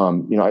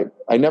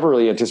 I never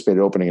really anticipated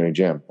opening a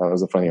gym. That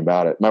was the funny thing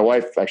about it. My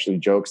wife actually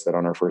jokes that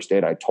on our first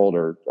date, I told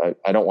her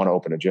I don't want to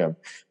open a gym.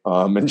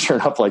 And sure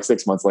enough, like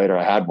 6 months later,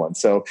 I had one.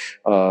 So,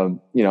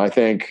 I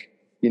think,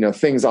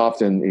 things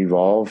often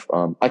evolve.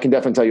 I can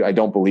definitely tell you, I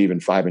don't believe in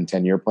 5 and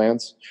 10 year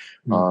plans.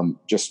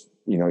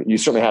 You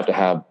certainly have to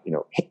have,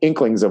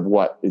 inklings of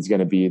what is going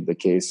to be the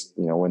case,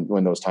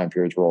 when those time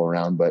periods roll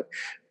around. But,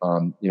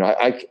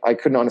 I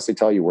couldn't honestly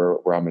tell you where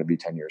I'm going to be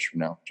 10 years from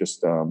now,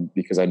 just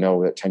because I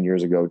know that 10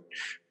 years ago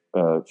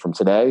from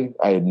today,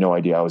 I had no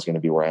idea I was going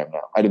to be where I am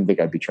now. I didn't think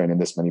I'd be training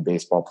this many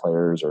baseball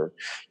players or,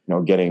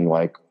 getting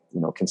like,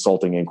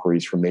 consulting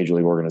inquiries from major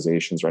league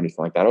organizations or anything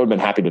like that. I would have been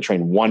happy to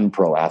train one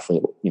pro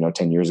athlete,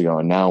 10 years ago.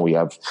 And now we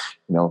have,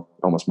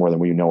 almost more than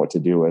we know what to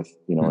do with,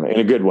 in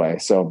a good way.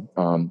 So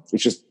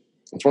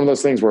it's one of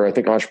those things where I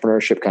think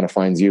entrepreneurship kind of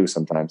finds you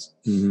sometimes.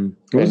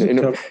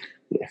 Mm-hmm.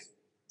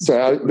 So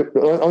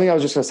the only thing I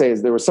was just going to say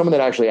is there was someone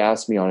that actually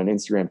asked me on an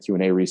Instagram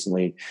Q&A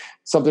recently,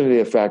 something to the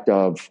effect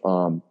of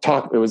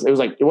it was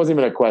like, it wasn't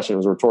even a question. It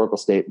was a rhetorical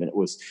statement. It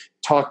was,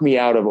 talk me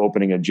out of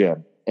opening a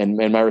gym. And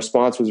my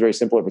response was very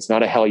simple. If it's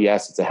not a hell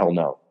yes, it's a hell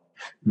no.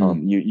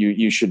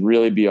 You should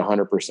really be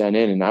 100%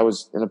 in. And I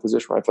was in a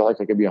position where I felt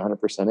like I could be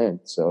 100% in.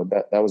 So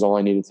that was all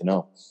I needed to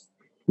know.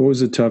 What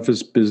was the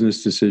toughest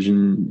business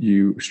decision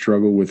you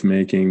struggled with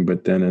making,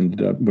 but then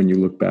ended up, when you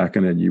look back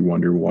on it, you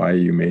wonder why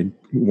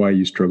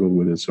you struggled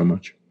with it so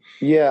much?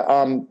 Yeah.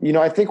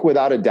 I think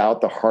without a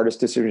doubt, the hardest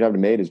decision I've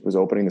made was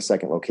opening the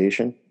second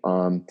location,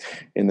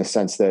 in the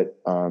sense that,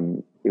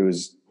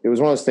 it was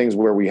one of those things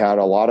where we had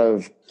a lot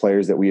of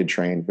players that we had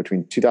trained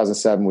between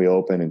 2007, we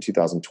opened, and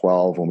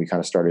 2012, when we kind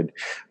of started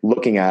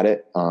looking at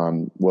it,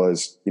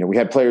 we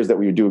had players that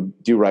we would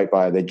do right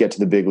by. They'd get to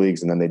the big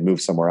leagues and then they'd move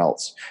somewhere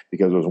else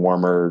because it was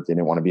warmer. They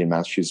didn't want to be in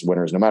Massachusetts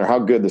winters. No matter how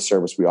good the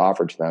service we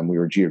offered to them, we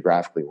were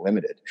geographically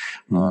limited.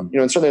 And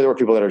certainly there were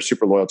people that are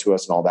super loyal to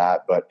us and all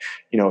that. But,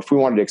 if we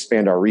wanted to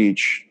expand our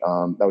reach,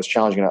 that was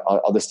challenging. And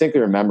I'll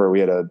distinctly remember we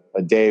had a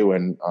day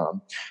when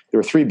there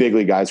were 3 big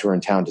league guys who were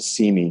in town to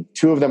see me.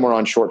 2 of them were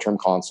on short-term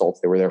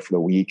consults. They were there for the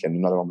week. And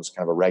another one was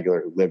kind of a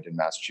regular who lived in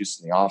Massachusetts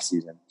in the off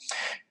season.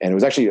 And it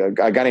was actually a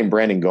guy named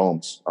Brandon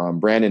Gomes.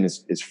 Brandon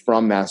is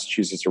from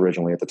Massachusetts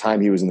originally. At the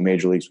time, he was in the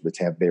major leagues with the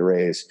Tampa Bay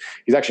Rays.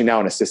 He's actually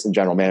now an assistant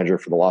general manager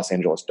for the Los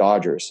Angeles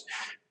Dodgers.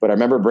 But I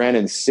remember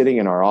Brandon sitting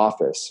in our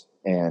office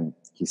and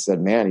he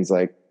said, "Man," he's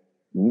like,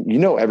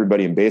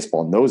 "everybody in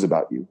baseball knows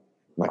about you."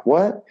 I'm like,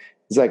 "What?"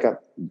 He's like,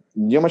 "You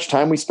know how much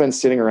time we spend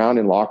sitting around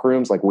in locker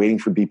rooms, like waiting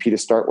for BP to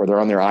start, where they're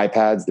on their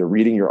iPads, they're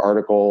reading your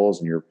articles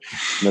and your,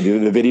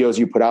 the videos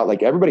you put out.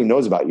 Like everybody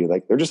knows about you.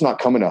 Like they're just not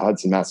coming to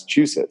Hudson,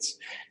 Massachusetts."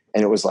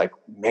 And it was like,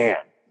 man,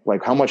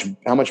 like how much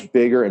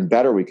bigger and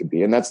better we could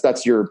be. And that's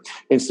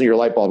instantly your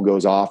light bulb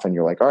goes off and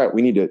you're like, all right,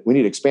 we need to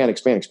expand,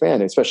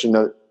 especially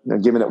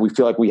given that we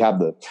feel like we have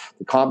the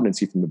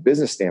competency from a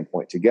business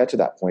standpoint to get to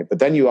that point. But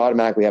then you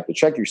automatically have to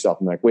check yourself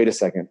and like, wait a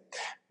second,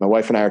 my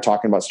wife and I are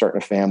talking about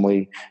starting a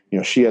family.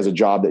 She has a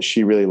job that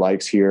she really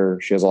likes here.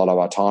 She has a lot of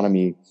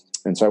autonomy.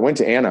 And so I went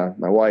to Anna,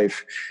 my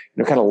wife,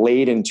 kind of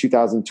late in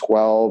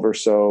 2012 or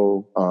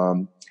so.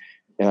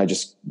 And I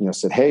just,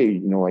 said, "Hey,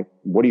 like,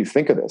 what do you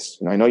think of this?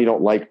 And I know you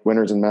don't like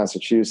winters in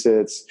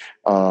Massachusetts.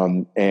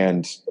 What's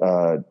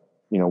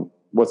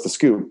the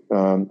scoop?"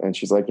 And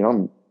she's like,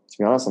 to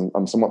be honest,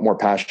 I'm somewhat more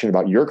passionate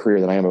about your career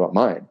than I am about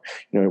mine.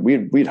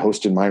 We'd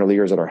hosted minor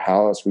leaguers at our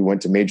house. We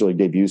went to major league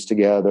debuts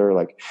together.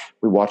 Like,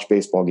 we watched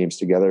baseball games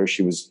together.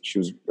 She was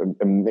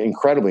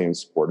incredibly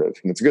supportive,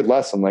 and it's a good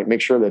lesson. Like,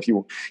 make sure that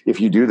if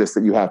you do this,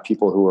 that you have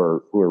people who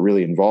are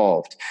really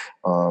involved.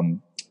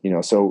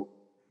 So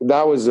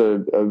that was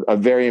a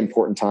very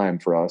important time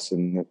for us.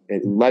 And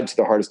it led to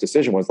the hardest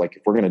decision was, like,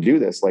 if we're going to do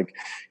this, like,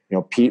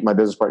 Pete, my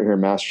business partner here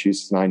in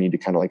Massachusetts, and I need to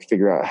kind of like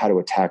figure out how to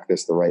attack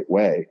this the right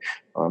way.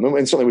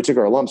 And certainly we took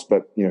our lumps,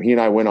 but, he and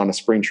I went on a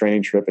spring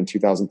training trip in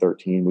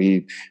 2013.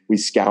 We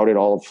scouted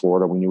all of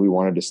Florida. We knew we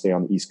wanted to stay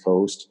on the East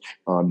Coast,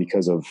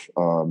 because of,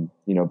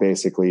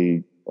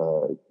 basically,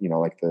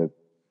 like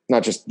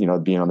not just,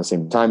 being on the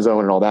same time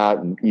zone and all that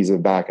and ease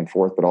of back and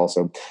forth, but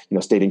also,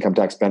 state income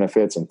tax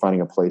benefits and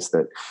finding a place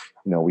that,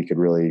 we could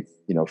really,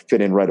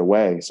 fit in right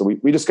away. So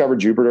we discovered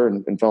Jupiter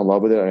and fell in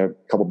love with it. I have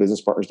a couple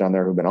business partners down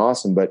there who've been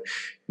awesome, but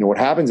what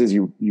happens is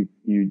you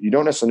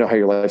don't necessarily know how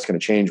your life's going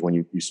to change when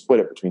you split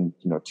it between,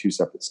 two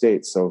separate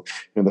states. So,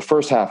 the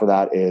first half of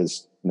that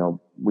is,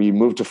 we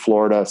moved to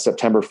Florida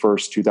September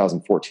 1st,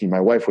 2014. My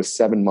wife was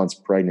 7 months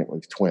pregnant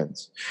with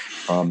twins.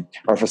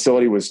 Our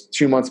facility was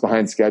 2 months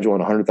behind schedule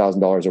and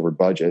 $100,000 over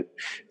budget.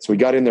 So we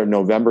got in there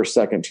November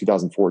 2nd,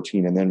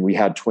 2014. And then we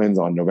had twins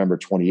on November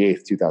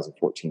 28th,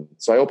 2014.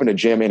 So I opened a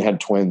gym and had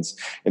twins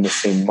in the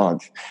same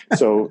month.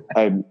 So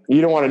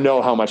you don't want to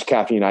know how much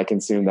caffeine I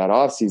consumed that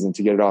off season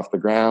to get it off the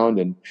ground.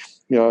 And,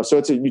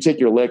 so you take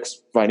your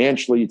licks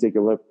financially, you take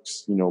your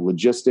licks,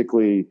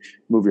 logistically,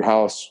 move your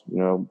house.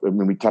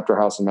 When we kept our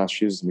house in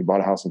Massachusetts and we bought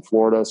a house in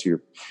Florida, so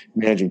you're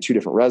managing two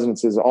different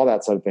residences, all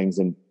that sort of things.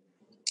 And,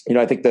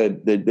 I think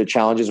the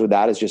challenges with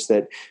that is just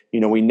that,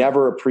 we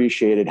never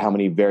appreciated how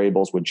many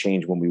variables would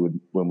change when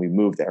we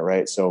moved there.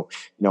 Right. So,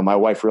 my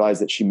wife realized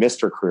that she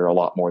missed her career a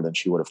lot more than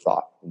she would have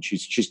thought. And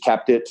she's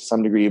kept it to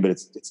some degree, but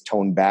it's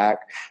toned back.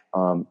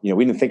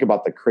 We didn't think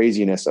about the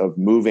craziness of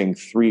moving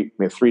we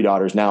have three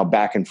daughters now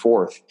back and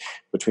forth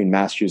between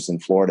Massachusetts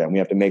and Florida. And we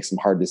have to make some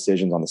hard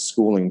decisions on the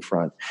schooling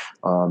front.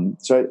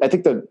 So I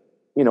think that,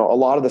 a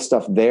lot of the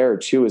stuff there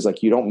too is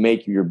like, you don't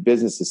make your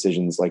business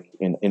decisions like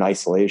in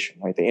isolation,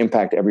 right? They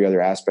impact every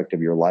other aspect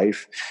of your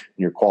life, and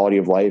your quality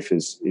of life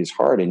is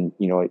hard. And,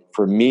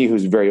 for me,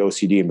 who's very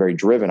OCD and very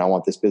driven, I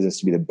want this business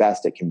to be the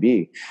best it can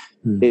be.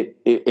 It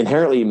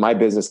inherently, my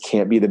business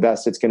can't be the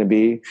best it's going to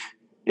be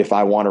if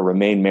I want to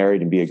remain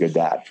married and be a good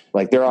dad.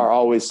 Like, there are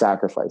always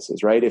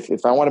sacrifices, right?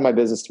 If I wanted my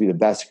business to be the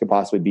best it could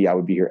possibly be, I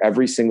would be here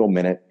every single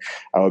minute.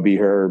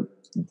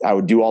 I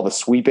would do all the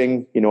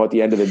sweeping, at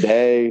the end of the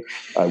day.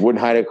 I wouldn't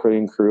hide a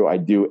cleaning crew.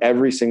 I'd do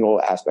every single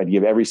aspect. I'd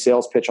give every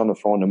sales pitch on the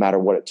phone, no matter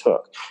what it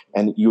took.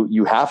 And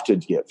you have to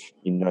give,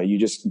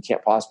 you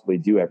can't possibly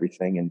do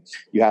everything, and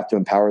you have to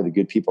empower the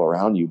good people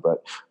around you.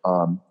 But,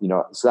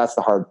 so that's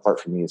the hard part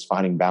for me, is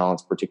finding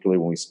balance, particularly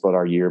when we split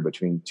our year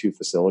between two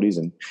facilities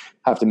and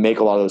have to make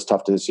a lot of those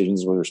tough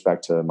decisions with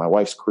respect to my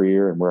wife's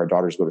career and where our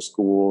daughters go to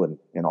school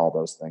and all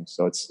those things.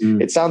 So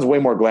it sounds way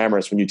more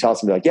glamorous when you tell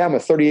somebody like, yeah, I'm a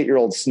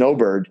 38-year-old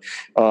snowbird.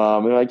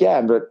 And they're like, yeah,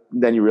 but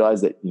then you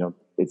realize that,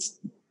 it's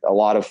a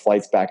lot of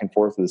flights back and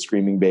forth with a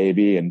screaming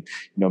baby, and,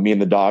 me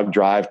and the dog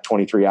drive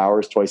 23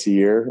 hours twice a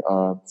year.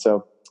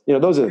 So,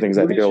 those are the things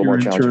I think are a little more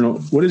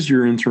challenging. What is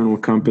your internal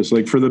compass?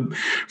 Like, for the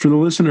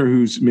listener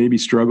who's maybe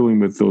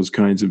struggling with those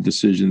kinds of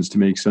decisions to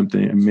make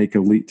something and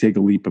take a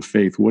leap of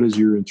faith, what is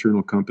your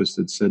internal compass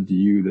that said to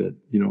you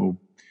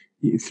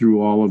that,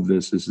 through all of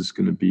this is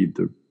going to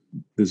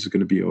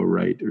be all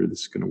right, or this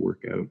is going to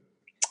work out?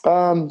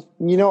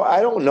 I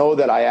don't know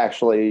that I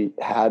actually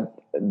had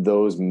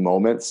those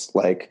moments,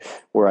 like,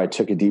 where I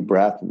took a deep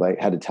breath, like,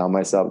 had to tell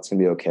myself it's gonna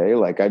be okay.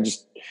 Like,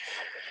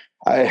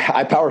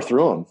 I power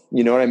through them.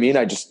 You know what I mean?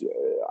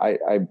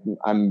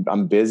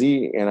 I'm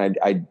busy, and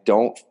I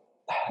don't,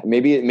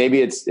 maybe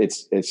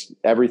it's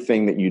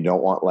everything that you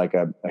don't want, like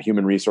a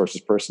human resources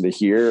person to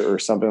hear or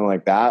something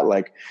like that.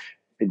 Like,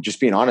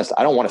 just being honest,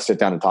 I don't want to sit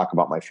down and talk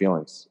about my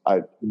feelings.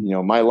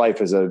 My life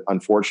is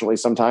unfortunately,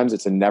 sometimes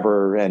it's a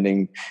never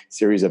ending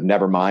series of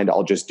never mind.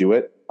 I'll just do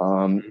it.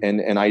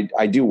 And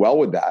I do well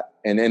with that.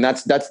 And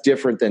that's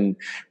different than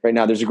right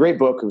now. There's a great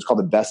book. It was called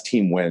The Best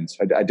Team Wins.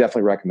 I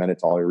definitely recommend it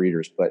to all your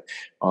readers. But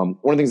one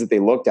of the things that they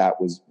looked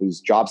at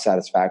was job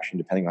satisfaction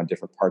depending on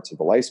different parts of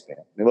the lifespan.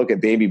 They look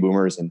at baby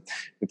boomers, and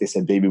they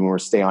said baby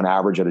boomers stay on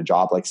average at a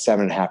job like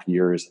 7.5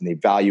 years, and they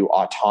value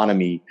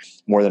autonomy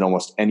more than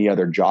almost any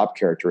other job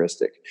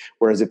characteristic.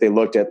 Whereas if they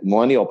looked at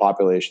millennial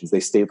populations, they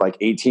stayed like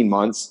 18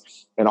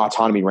 months, and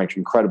autonomy ranked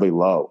incredibly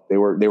low. They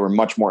were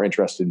much more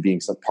interested in being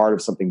some part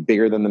of something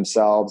bigger than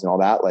themselves and all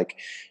that. Like,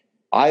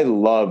 I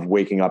love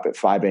waking up at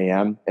 5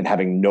 a.m. and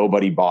having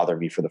nobody bother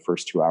me for the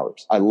first 2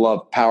 hours. I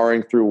love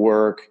powering through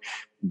work,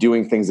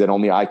 doing things that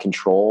only I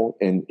control.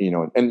 And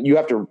you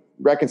have to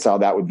reconcile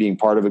that with being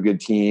part of a good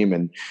team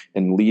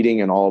and leading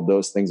and all of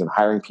those things, and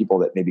hiring people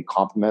that maybe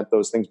complement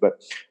those things.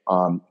 But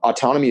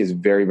autonomy is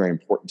very, very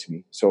important to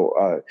me.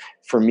 So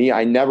for me,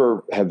 I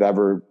never have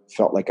ever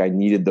felt like I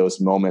needed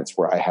those moments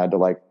where I had to,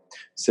 like,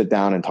 sit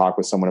down and talk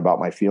with someone about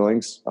my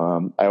feelings.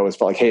 I always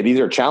felt like, hey, these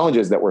are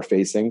challenges that we're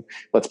facing.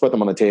 Let's put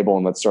them on the table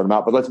and let's sort them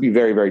out, but let's be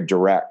very, very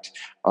direct.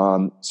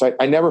 So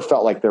I never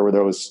felt like there were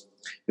those,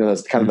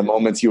 those kind of the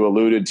moments you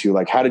alluded to,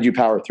 like, how did you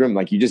power through them?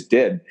 Like, you just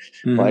did.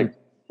 Like,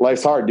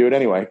 life's hard, do it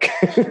anyway.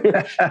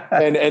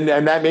 and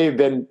that may have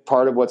been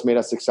part of what's made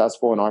us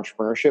successful in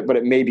entrepreneurship, but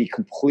it may be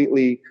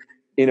completely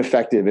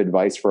ineffective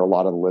advice for a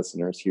lot of the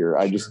listeners here.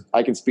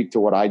 I can speak to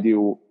what I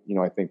do,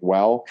 I think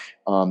well.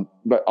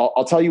 But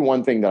I'll tell you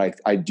one thing that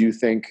I do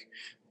think,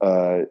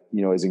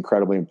 is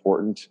incredibly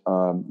important.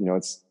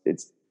 It's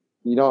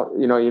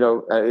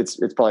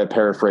probably a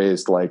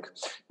paraphrased like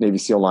Navy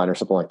SEAL line or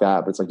something like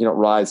that, but it's like, you don't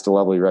rise to the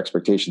level of your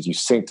expectations, you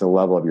sink to the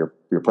level of your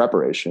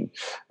preparation.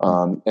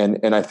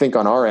 And I think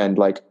on our end,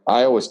 like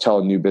I always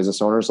tell new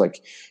business owners,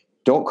 like,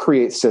 don't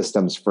create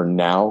systems for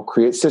now,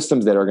 create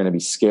systems that are going to be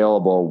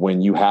scalable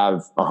when you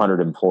have 100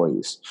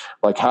 employees.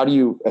 Like, how do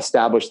you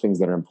establish things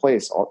that are in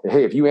place?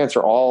 Hey, if you answer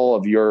all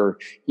of your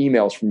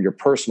emails from your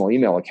personal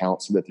email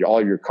account so that all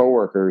of your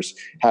coworkers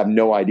have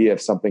no idea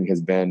if something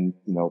has been,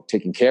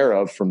 taken care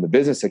of from the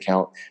business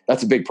account,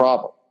 that's a big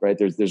problem, right?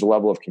 There's a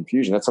level of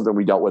confusion. That's something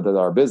we dealt with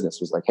our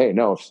business. Was like, hey,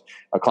 no, if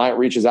a client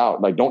reaches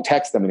out, like, don't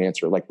text them an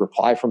answer, like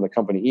reply from the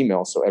company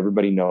email so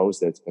everybody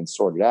knows that it's been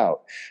sorted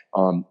out.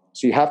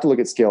 So you have to look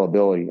at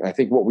scalability. And I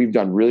think what we've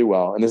done really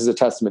well, and this is a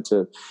testament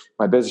to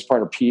my business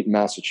partner, Pete, in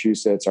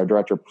Massachusetts, our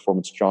director of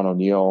performance, John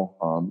O'Neill,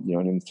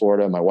 and in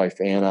Florida, my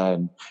wife, Anna,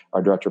 and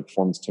our director of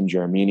performance, Tim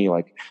Geramini,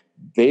 like,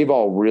 they've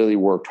all really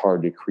worked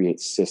hard to create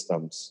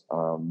systems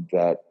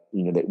that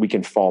we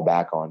can fall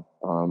back on.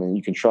 And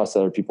you can trust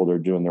other people that are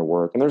doing their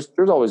work. And there's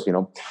always,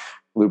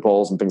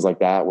 loopholes and things like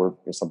that where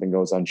something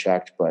goes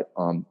unchecked. But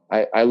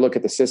I look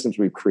at the systems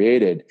we've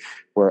created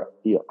where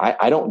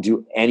I don't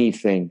do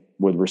anything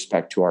with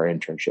respect to our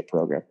internship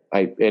program.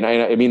 I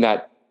mean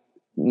that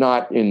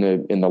not in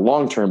the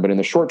long term, but in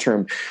the short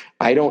term,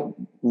 I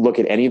don't look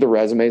at any of the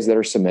resumes that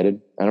are submitted.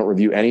 I don't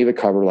review any of the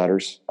cover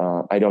letters.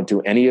 I don't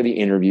do any of the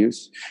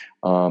interviews.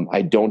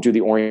 I don't do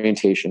the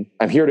orientation.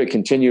 I'm here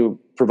to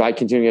provide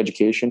continuing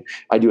education.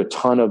 I do a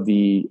ton of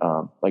the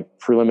like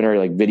preliminary,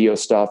 like video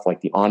stuff,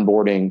 like the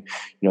onboarding.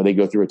 They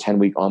go through a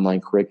 10-week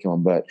online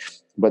curriculum, but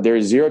there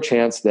is zero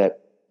chance that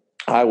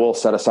I will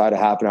set aside a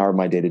half an hour of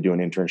my day to do an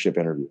internship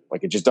interview.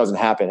 Like, it just doesn't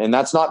happen. And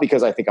that's not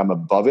because I think I'm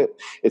above it.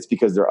 It's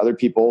because there are other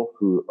people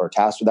who are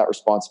tasked with that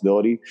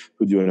responsibility,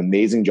 who do an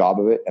amazing job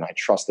of it. And I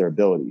trust their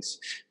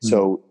abilities.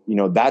 So,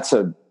 that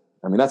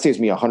saves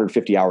me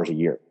 150 hours a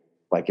year.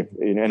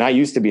 And I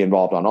used to be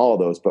involved on all of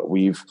those, but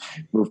we've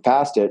moved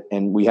past it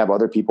and we have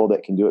other people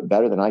that can do it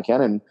better than I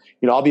can. And,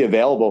 I'll be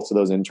available to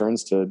those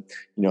interns to,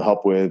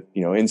 help with,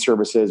 in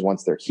services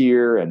once they're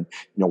here and,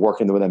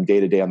 working with them day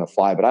to day on the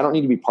fly, but I don't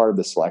need to be part of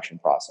the selection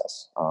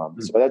process.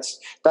 So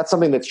that's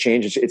something that's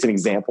changed. It's an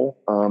example.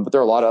 But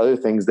there are a lot of other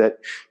things that,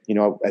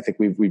 I think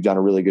we've done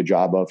a really good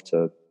job of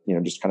to,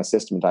 just kind of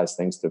systematize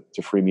things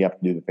to free me up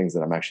to do the things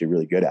that I'm actually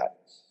really good at.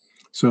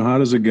 So how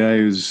does a guy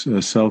who's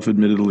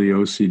self-admittedly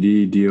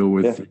OCD deal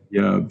with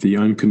the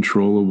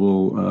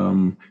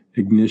uncontrollable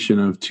ignition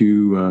of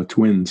two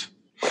twins?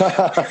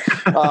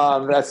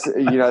 That's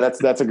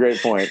a great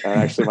point. And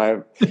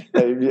actually,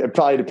 it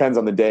probably depends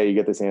on the day you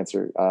get this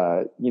answer.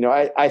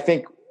 I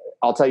think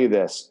I'll tell you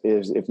this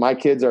is if my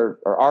kids or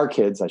our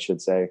kids, I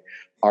should say,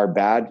 are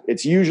bad,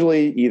 it's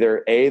usually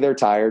either A, they're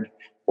tired,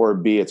 or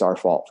B, it's our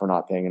fault for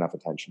not paying enough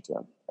attention to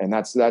them. And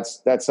that's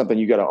something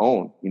you got to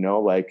own,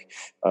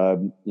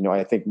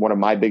 I think one of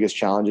my biggest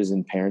challenges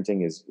in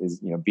parenting is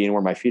being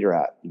where my feet are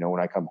at. When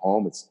I come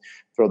home, it's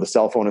throw the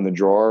cell phone in the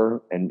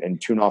drawer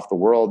and tune off the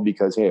world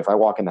because, hey, if I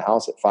walk in the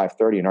house at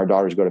 5:30 and our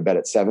daughters go to bed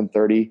at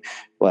 7:30,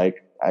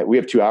 we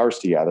have 2 hours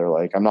together.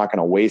 Like, I'm not going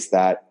to waste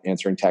that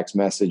answering text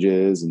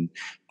messages and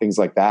things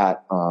like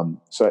that.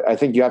 So I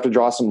think you have to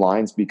draw some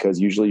lines because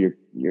usually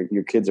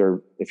your kids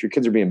if your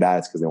kids are being bad,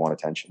 it's because they want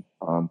attention.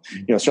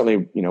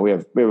 Certainly, we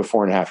have a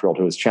 4.5-year-old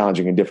who is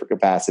challenging in different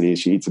capacities.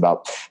 She eats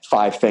about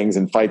 5 things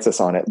and fights us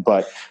on it.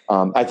 But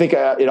I think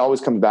it always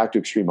comes back to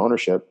extreme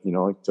ownership,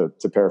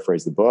 to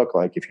paraphrase the book.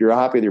 Like, if you're not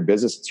happy with your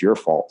business, it's your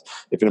fault.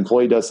 If an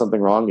employee does something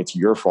wrong, it's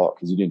your fault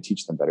because you didn't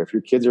teach them better. If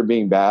your kids are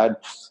being bad,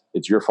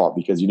 it's your fault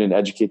because you didn't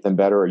educate them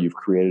better or you've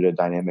created a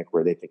dynamic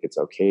where they think it's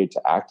okay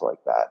to act like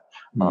that.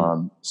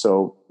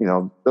 So,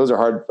 those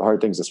are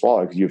hard things to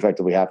swallow because you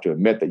effectively have to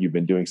admit that you've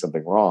been doing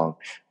something wrong.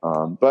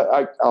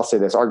 But I'll say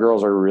this, our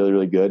girls are really,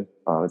 really good.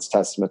 It's a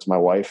testament to my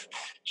wife.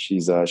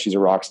 She's a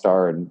rock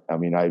star. And I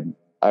mean,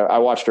 I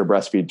watched her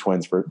breastfeed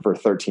twins for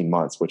 13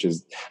 months, which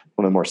is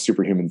one of the more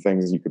superhuman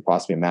things you could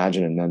possibly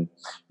imagine. And then,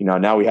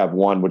 now we have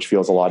one, which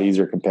feels a lot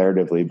easier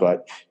comparatively,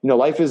 but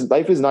life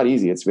is not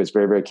easy. It's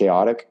very, very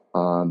chaotic.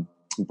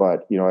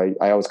 But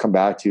I always come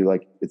back to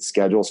like, it's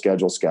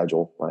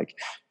schedule. Like,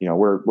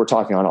 we're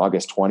talking on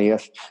August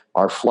 20th.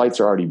 Our flights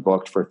are already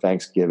booked for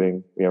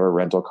Thanksgiving. We have our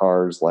rental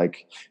cars,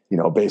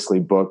 basically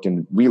booked,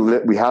 and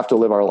we have to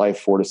live our life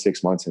 4 to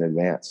 6 months in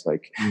advance,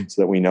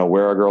 so that we know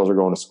where our girls are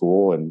going to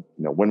school and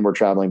when we're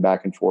traveling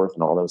back and forth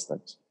and all those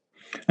things.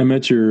 I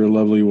met your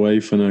lovely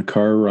wife in a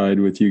car ride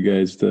with you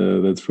guys.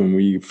 That's when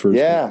we first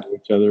met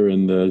each other,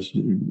 and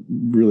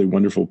really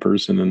wonderful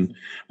person. And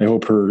I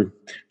hope her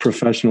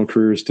professional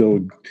career is still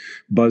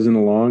buzzing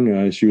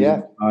along. She was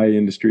in the high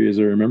industry, as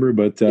I remember.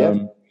 But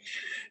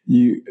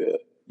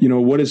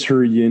what is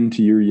her yin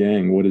to your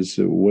yang? What is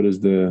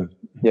the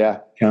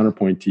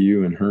counterpoint to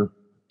you and her?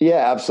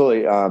 Yeah,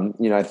 absolutely.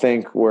 I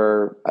think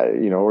we're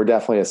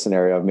definitely a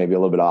scenario of maybe a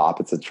little bit of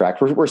opposite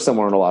attract. We're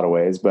similar in a lot of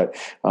ways, but,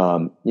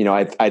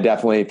 I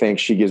definitely think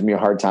she gives me a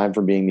hard time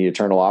for being the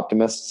eternal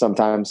optimist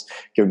sometimes,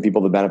 giving people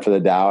the benefit of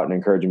the doubt and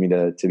encouraging me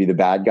to be the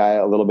bad guy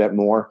a little bit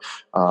more.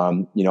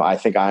 I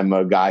think I'm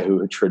a guy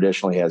who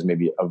traditionally has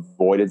maybe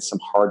avoided some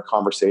hard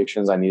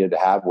conversations I needed to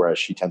have, whereas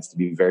she tends to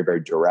be very,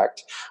 very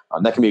direct.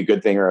 That can be a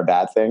good thing or a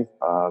bad thing.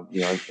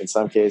 In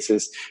some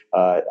cases,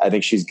 I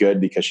think she's good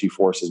because she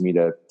forces me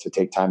to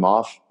take time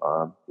off.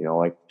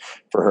 Like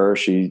for her,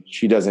 she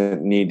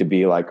doesn't need to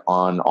be like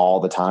on all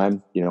the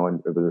time,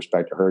 and with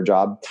respect to her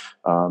job.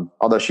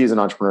 Although she's an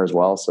entrepreneur as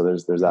well. So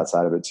there's that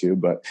side of it too.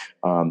 But,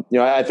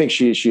 I think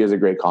she is a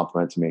great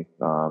compliment to me.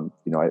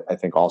 I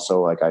think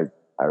also like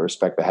I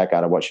respect the heck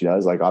out of what she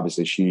does. Like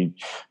obviously she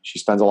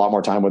spends a lot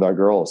more time with our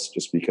girls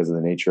just because of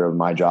the nature of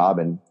my job.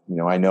 And,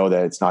 I know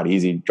that it's not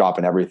easy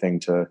dropping everything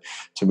to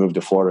move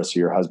to Florida so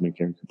your husband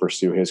can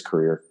pursue his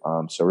career.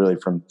 So really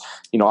from,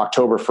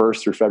 October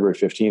 1st through February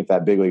 15th,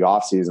 that big league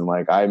off season,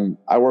 like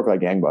I work like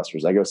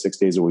gangbusters. I go 6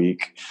 days a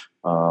week.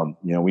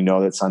 We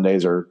know that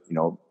Sundays are,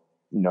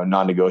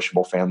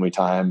 non-negotiable family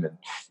time, and,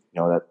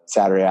 that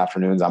Saturday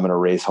afternoons, I'm going to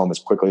race home as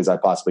quickly as I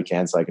possibly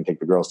can so I can take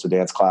the girls to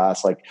dance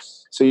class. Like,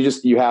 so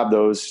you have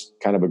those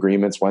kind of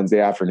agreements. Wednesday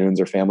afternoons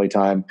are family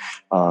time.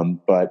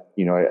 But,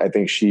 I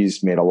think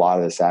she's made a lot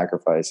of the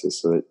sacrifices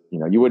so that,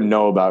 you wouldn't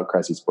know about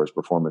Cressey Sports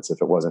Performance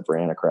if it wasn't for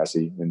Anna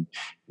Cressey. And,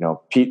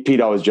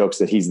 Pete always jokes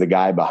that he's the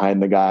guy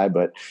behind the guy,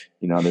 but,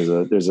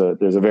 there's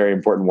a very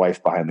important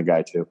wife behind the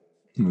guy too.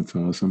 That's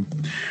awesome.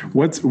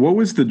 What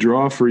was the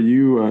draw for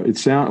you? It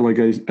sounds like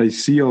I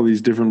see all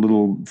these different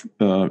little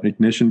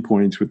ignition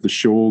points with the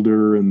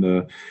shoulder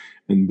and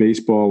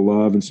baseball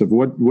love and stuff.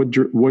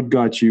 What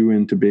got you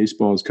into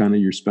baseball as kind of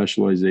your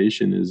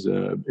specialization? Is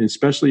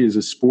especially as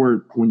a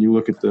sport, when you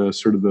look at the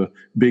sort of the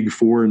big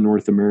four in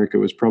North America, it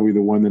was probably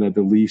the one that had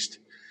the least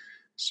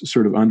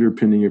sort of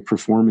underpinning of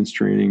performance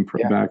training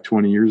back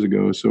 20 years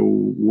ago. So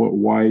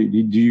why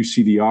did you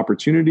see the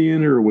opportunity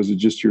in it, or was it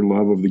just your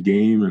love of the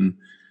game? And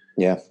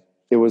yeah,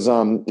 it was,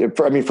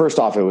 first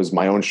off, it was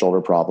my own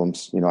shoulder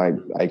problems. I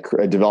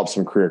developed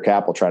some career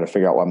capital trying to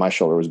figure out why my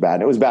shoulder was bad.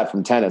 And it was bad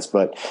from tennis,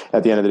 but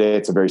at the end of the day,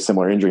 it's a very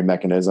similar injury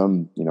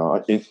mechanism.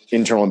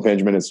 Internal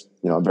impingement is,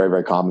 very,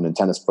 very common in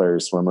tennis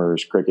players,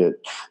 swimmers,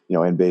 cricket,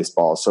 and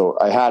baseball. So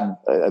I had,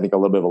 I think, a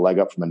little bit of a leg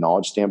up from a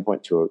knowledge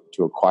standpoint to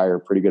acquire a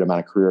pretty good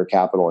amount of career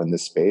capital in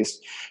this space.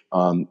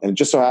 And it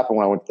just so happened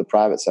when I went to the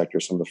private sector,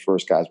 some of the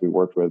first guys we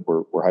worked with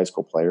were high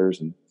school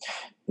players, and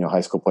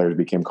high school players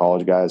became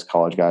college guys,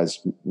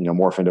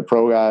 morph into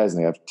pro guys,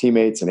 and they have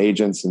teammates and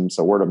agents. And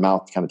so word of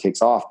mouth kind of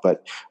takes off.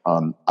 But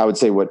I would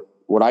say what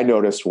I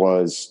noticed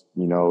was,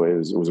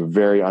 it was a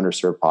very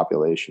underserved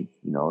population.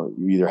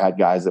 You either had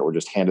guys that were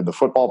just handed the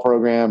football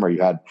program, or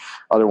you had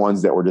other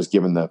ones that were just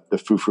given the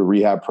foo-foo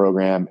rehab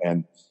program.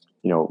 And,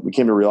 we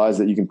came to realize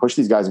that you can push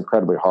these guys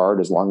incredibly hard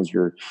as long as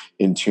you're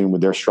in tune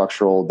with their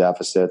structural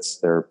deficits,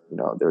 their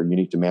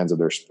unique demands of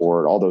their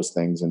sport, all those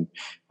things. And,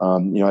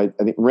 I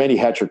think Randy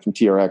Hetrick from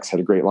TRX had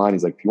a great line.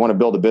 He's like, if you want to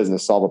build a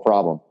business, solve a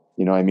problem.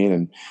 You know what I mean?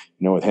 And,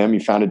 with him, he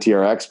founded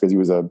TRX because he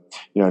was a,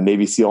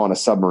 Navy SEAL on a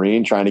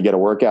submarine trying to get a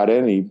workout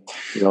in. And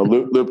he,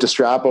 looped a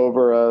strap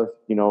over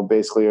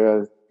basically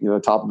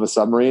top of a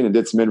submarine and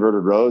did some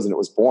inverted rows, and it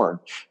was born.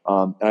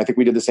 And I think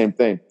we did the same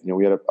thing.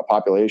 We had a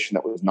population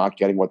that was not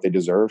getting what they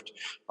deserved.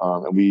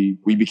 And we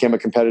became a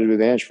competitive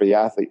advantage for the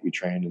athlete we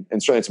trained.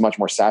 And certainly it's a much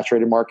more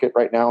saturated market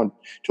right now. And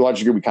to a large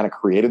degree, we kind of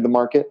created the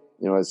market,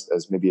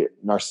 as maybe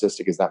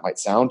narcissistic as that might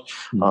sound.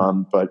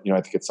 Mm-hmm. But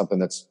I think it's something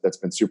that's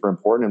been super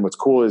important. And what's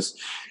cool is,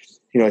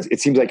 it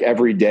seems like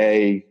every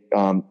day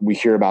we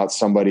hear about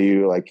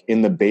somebody like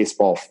in the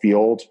baseball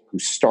field who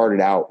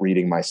started out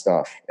reading my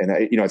stuff. And,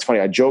 it's funny,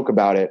 I joke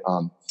about it.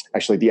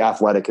 Actually, The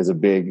Athletic is a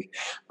big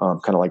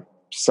kind of like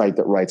site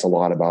that writes a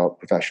lot about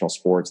professional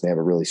sports. And they have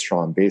a really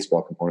strong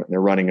baseball component. And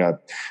they're running a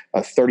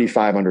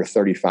 35 under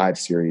 35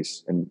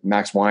 series. And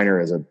Max Weiner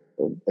is a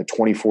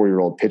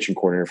 24-year-old pitching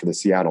coordinator for the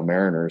Seattle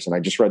Mariners. And I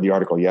just read the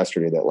article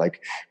yesterday that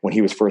like when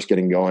he was first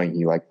getting going,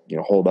 he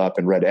holed up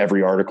and read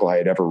every article I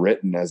had ever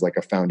written as like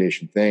a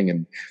foundation thing.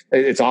 And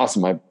it's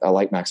awesome. I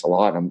like Max a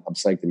lot. I'm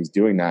psyched that he's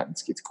doing that.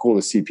 It's cool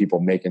to see people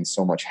making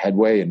so much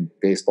headway in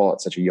baseball at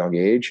such a young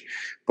age.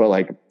 But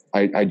like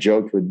I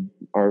joked with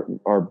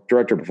our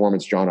director of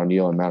performance, John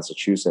O'Neill in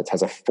Massachusetts,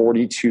 has a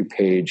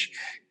 42-page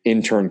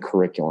intern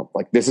curriculum.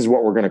 Like, this is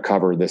what we're going to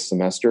cover this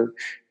semester.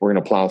 We're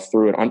going to plow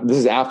through it. This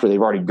is after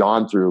they've already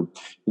gone through,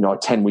 a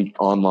 10-week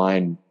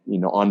online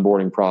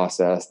onboarding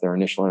process, their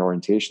initial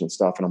orientation and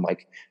stuff. And I'm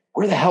like,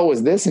 where the hell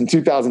was this in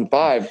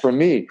 2005 from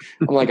me?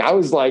 I'm like, I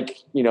was like,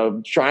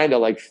 trying to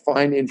like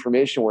find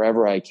information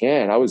wherever I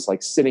can. I was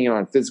like sitting in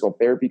on physical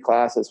therapy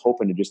classes,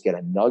 hoping to just get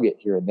a nugget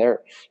here and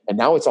there. And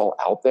now it's all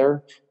out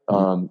there.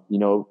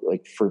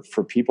 Like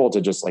for people to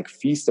just like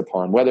feast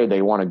upon, whether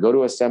they want to go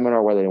to a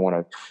seminar, whether they want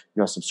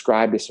to,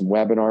 subscribe to some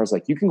webinars.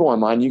 Like you can go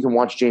online, you can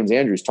watch James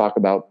Andrews talk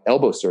about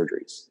elbow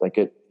surgeries. Like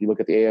you look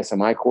at the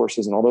ASMI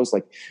courses and all those,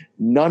 like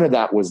none of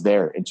that was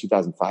there in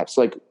 2005.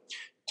 So like,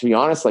 to be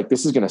honest, like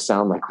this is going to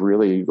sound like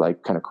really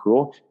like kind of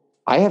cruel.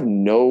 I have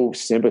no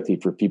sympathy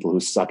for people who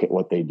suck at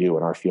what they do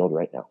in our field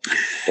right now.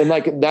 And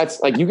like, that's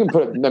like, you can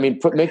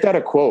make that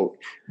a quote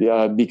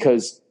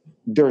because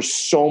there's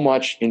so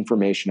much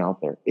information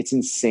out there. It's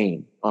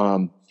insane.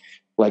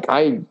 Like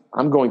I'm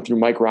going through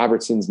Mike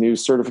Robertson's new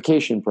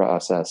certification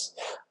process.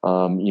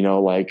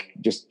 Like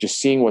just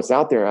seeing what's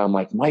out there. I'm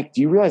like, Mike,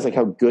 do you realize like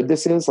how good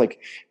this is? Like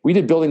we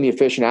did Building the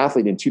Efficient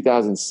Athlete in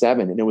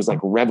 2007 and it was like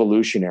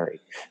revolutionary.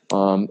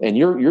 And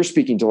you're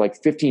speaking to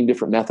like 15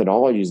 different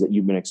methodologies that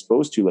you've been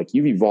exposed to. Like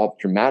you've evolved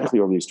dramatically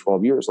over these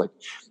 12 years. Like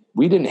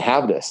we didn't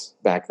have this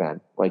back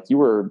then. Like you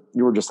were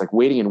just like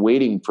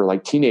waiting for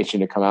like Teen Nation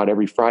to come out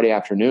every Friday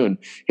afternoon,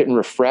 hitting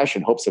refresh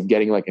in hopes of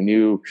getting like a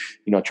new,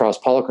 Charles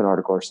Poliquin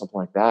article or something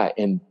like that.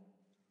 And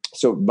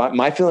so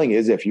my feeling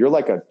is if you're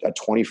like a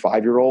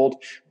 25-year-old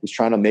who's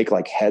trying to make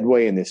like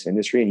headway in this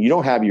industry and you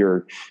don't have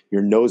your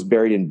nose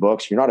buried in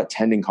books, you're not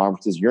attending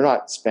conferences, you're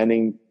not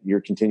spending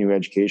your continuing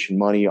education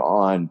money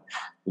on,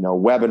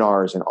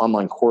 webinars and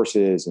online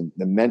courses and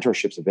the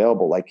mentorships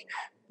available, like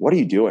what are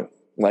you doing?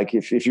 Like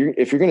if you're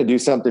going to do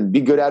something,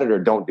 be good at it or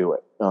don't do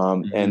it.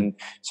 And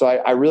so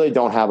I really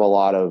don't have a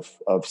lot of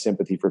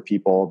sympathy for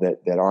people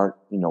that aren't,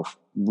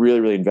 really,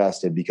 really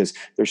invested because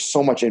there's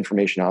so much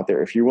information out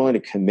there. If you're willing to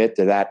commit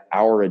to that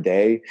hour a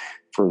day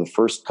for the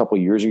first couple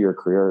of years of your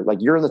career, like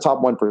you're in the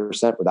top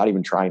 1% without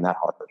even trying that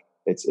hard.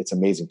 It's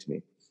amazing to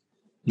me.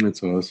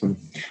 That's awesome.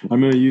 I'm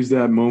going to use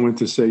that moment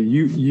to say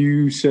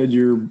you said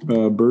your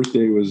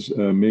birthday was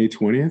May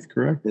 20th,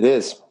 correct? It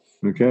is.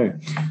 Okay.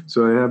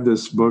 So I have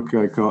this book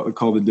I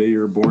call The Day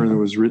You're Born. It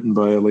was written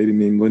by a lady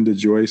named Linda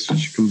Joyce.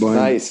 She combined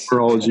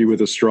numerology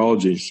with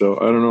astrology. So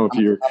I don't know if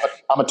you're...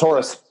 I'm a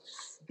Taurus.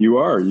 You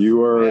are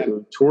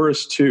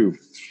Taurus too.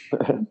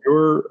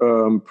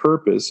 Your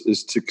purpose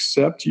is to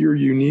accept your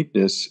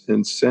uniqueness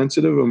and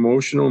sensitive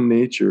emotional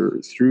nature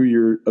through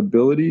your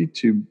ability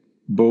to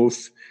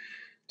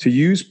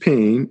use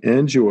pain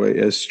and joy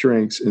as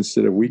strengths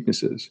instead of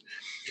weaknesses.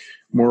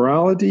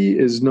 Morality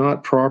is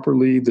not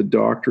properly the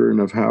doctrine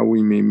of how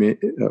we may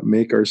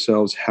make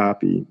ourselves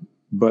happy,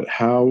 but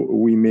how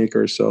we make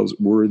ourselves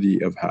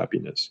worthy of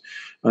happiness.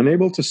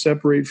 Unable to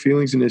separate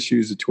feelings and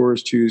issues, the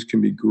Taurus choose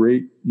can be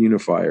great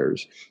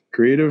unifiers,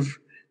 creative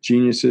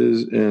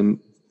geniuses, and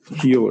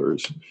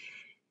healers.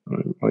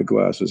 My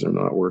glasses are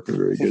not working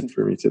very good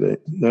for me today.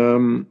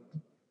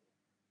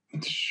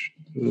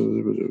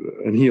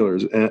 And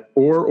healers,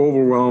 or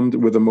overwhelmed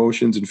with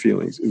emotions and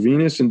feelings.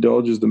 Venus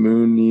indulges the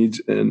moon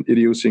needs and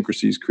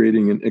idiosyncrasies,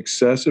 creating an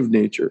excessive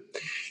nature.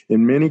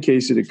 In many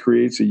cases, it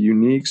creates a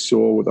unique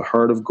soul with a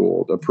heart of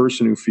gold, a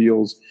person who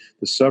feels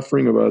the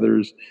suffering of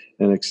others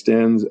and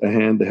extends a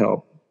hand to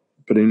help.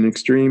 But in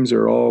extremes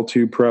are all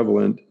too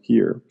prevalent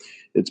here.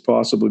 It's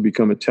possible to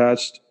become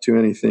attached to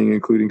anything,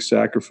 including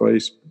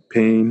sacrifice,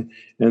 pain,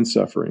 and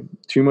suffering.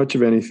 Too much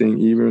of anything,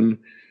 even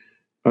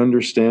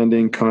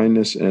understanding,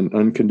 kindness, and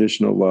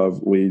unconditional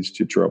love leads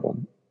to trouble.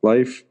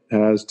 Life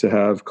has to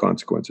have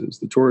consequences.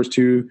 The Taurus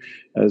too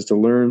has to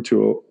learn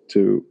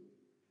to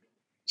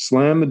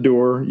slam the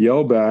door,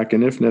 yell back,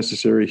 and if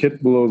necessary,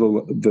 hit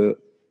below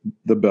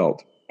the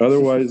belt.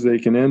 Otherwise, they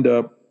can end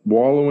up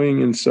wallowing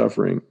in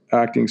suffering,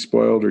 acting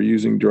spoiled, or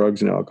using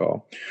drugs and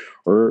alcohol,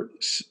 or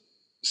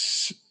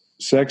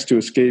sex to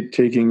escape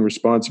taking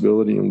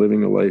responsibility and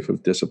living a life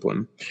of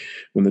discipline.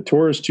 When the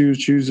Taurus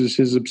chooses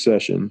his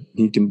obsession,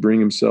 he can bring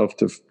himself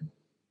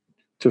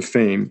to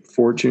fame,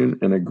 fortune,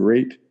 and a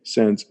great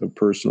sense of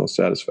personal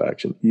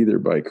satisfaction, either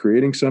by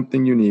creating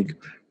something unique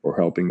or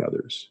helping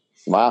others.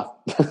 Wow.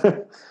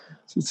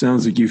 So it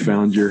sounds like you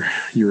found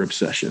your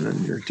obsession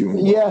and you're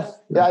doing well.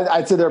 Yeah.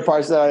 I'd say there are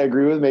parts that I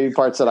agree with, maybe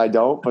parts that I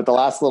don't, but the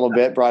last little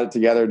bit brought it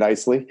together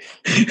nicely.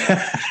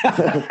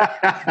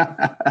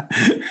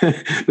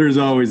 There's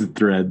always a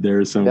thread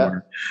there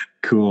somewhere. Yep.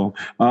 Cool.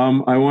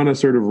 I want to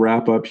sort of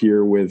wrap up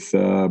here with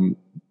a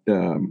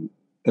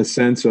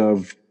sense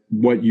of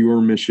what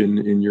your mission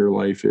in your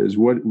life is.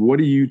 What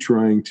are you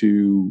trying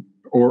to,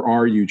 or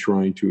are you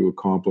trying to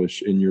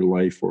accomplish in your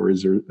life? Or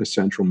is there a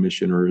central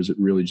mission, or is it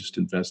really just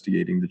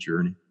investigating the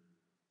journey?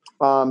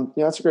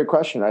 That's a great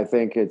question. I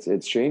think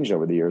it's changed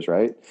over the years,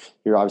 right?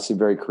 You're obviously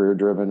very career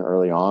driven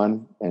early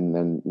on, and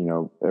then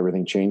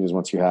everything changes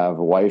once you have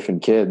a wife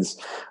and kids.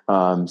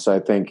 So I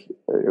think,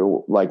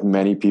 like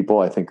many people,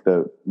 I think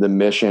the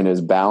mission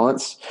is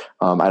balance.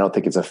 I don't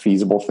think it's a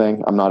feasible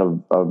thing. I'm not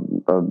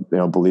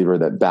a believer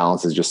that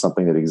balance is just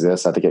something that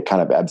exists. I think it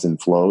kind of ebbs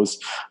and flows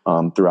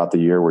throughout the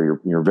year, where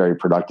you're very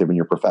productive in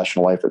your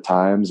professional life at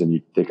times, and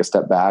you take a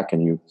step back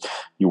and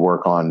you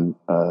work on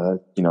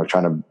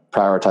trying to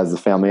prioritize the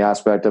family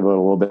aspect of it a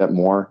little bit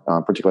more,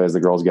 particularly as the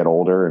girls get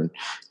older and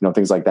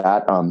things like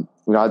that.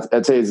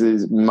 I'd say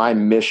is my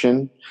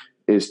mission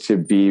is to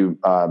be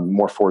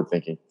more forward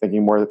thinking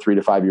more than 3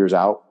 to 5 years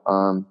out.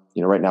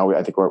 Right now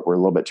I think we're a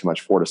little bit too much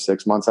 4 to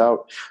 6 months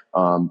out.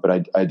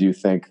 But I do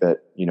think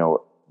that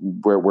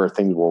where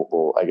things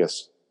will I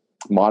guess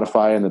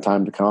modify in the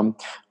time to come,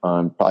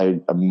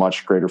 probably a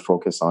much greater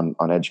focus on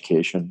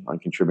education, on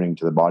contributing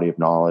to the body of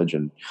knowledge.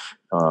 And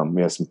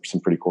we have some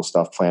pretty cool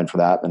stuff planned for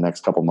that in the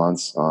next couple of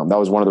months. That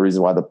was one of the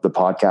reasons why the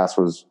podcast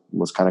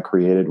was kind of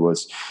created.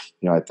 Was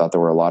I thought there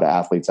were a lot of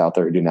athletes out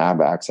there who didn't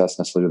have access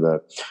necessarily to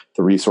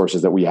the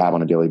resources that we have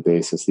on a daily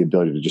basis, the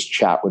ability to just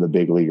chat with a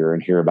big leaguer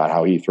and hear about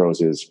how he throws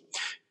his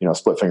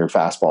split finger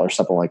fastball or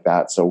something like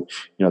that. So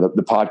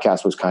the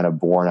podcast was kind of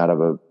born out of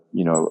a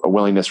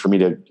willingness for me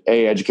to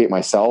educate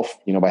myself,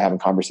 by having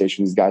conversations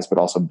with these guys, but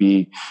also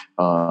B,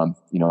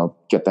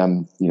 get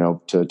them,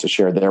 to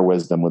share their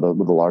wisdom with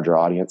a larger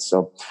audience.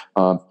 So,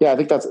 I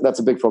think that's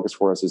a big focus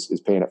for us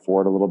is paying it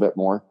forward a little bit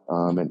more,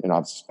 and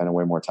obviously spending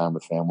way more time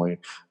with family,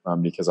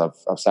 because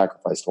I've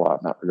sacrificed a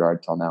lot in that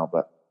regard till now.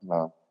 But,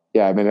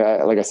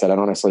 like I said, I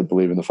don't necessarily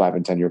believe in the 5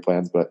 and 10 year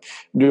plans, but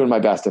I'm doing my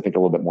best to think a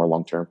little bit more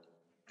long-term.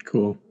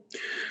 Cool.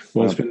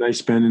 Well, it's been nice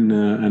spending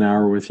an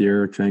hour with you,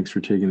 Eric. Thanks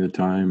for taking the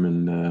time,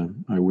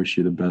 and I wish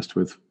you the best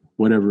with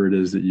whatever it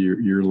is that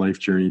your life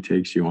journey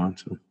takes you on.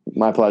 So,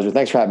 my pleasure.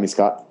 Thanks for having me,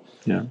 Scott.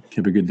 Yeah.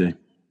 Have a good day.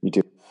 You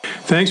too.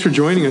 Thanks for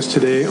joining us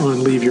today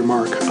on Leave Your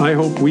Mark. I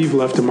hope we've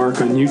left a mark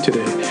on you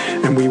today,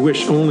 and we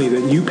wish only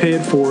that you pay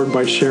it forward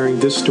by sharing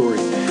this story,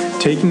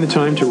 taking the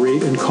time to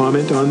rate and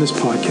comment on this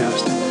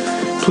podcast.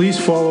 Please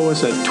follow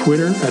us at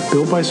Twitter at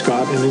Built by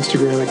Scott and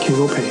Instagram at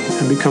King O'Pain,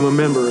 and become a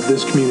member of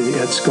this community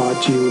at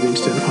Scott G.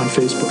 Livingston on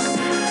Facebook.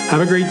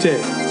 Have a great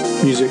day.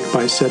 Music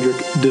by Cedric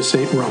de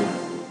Saint Rome.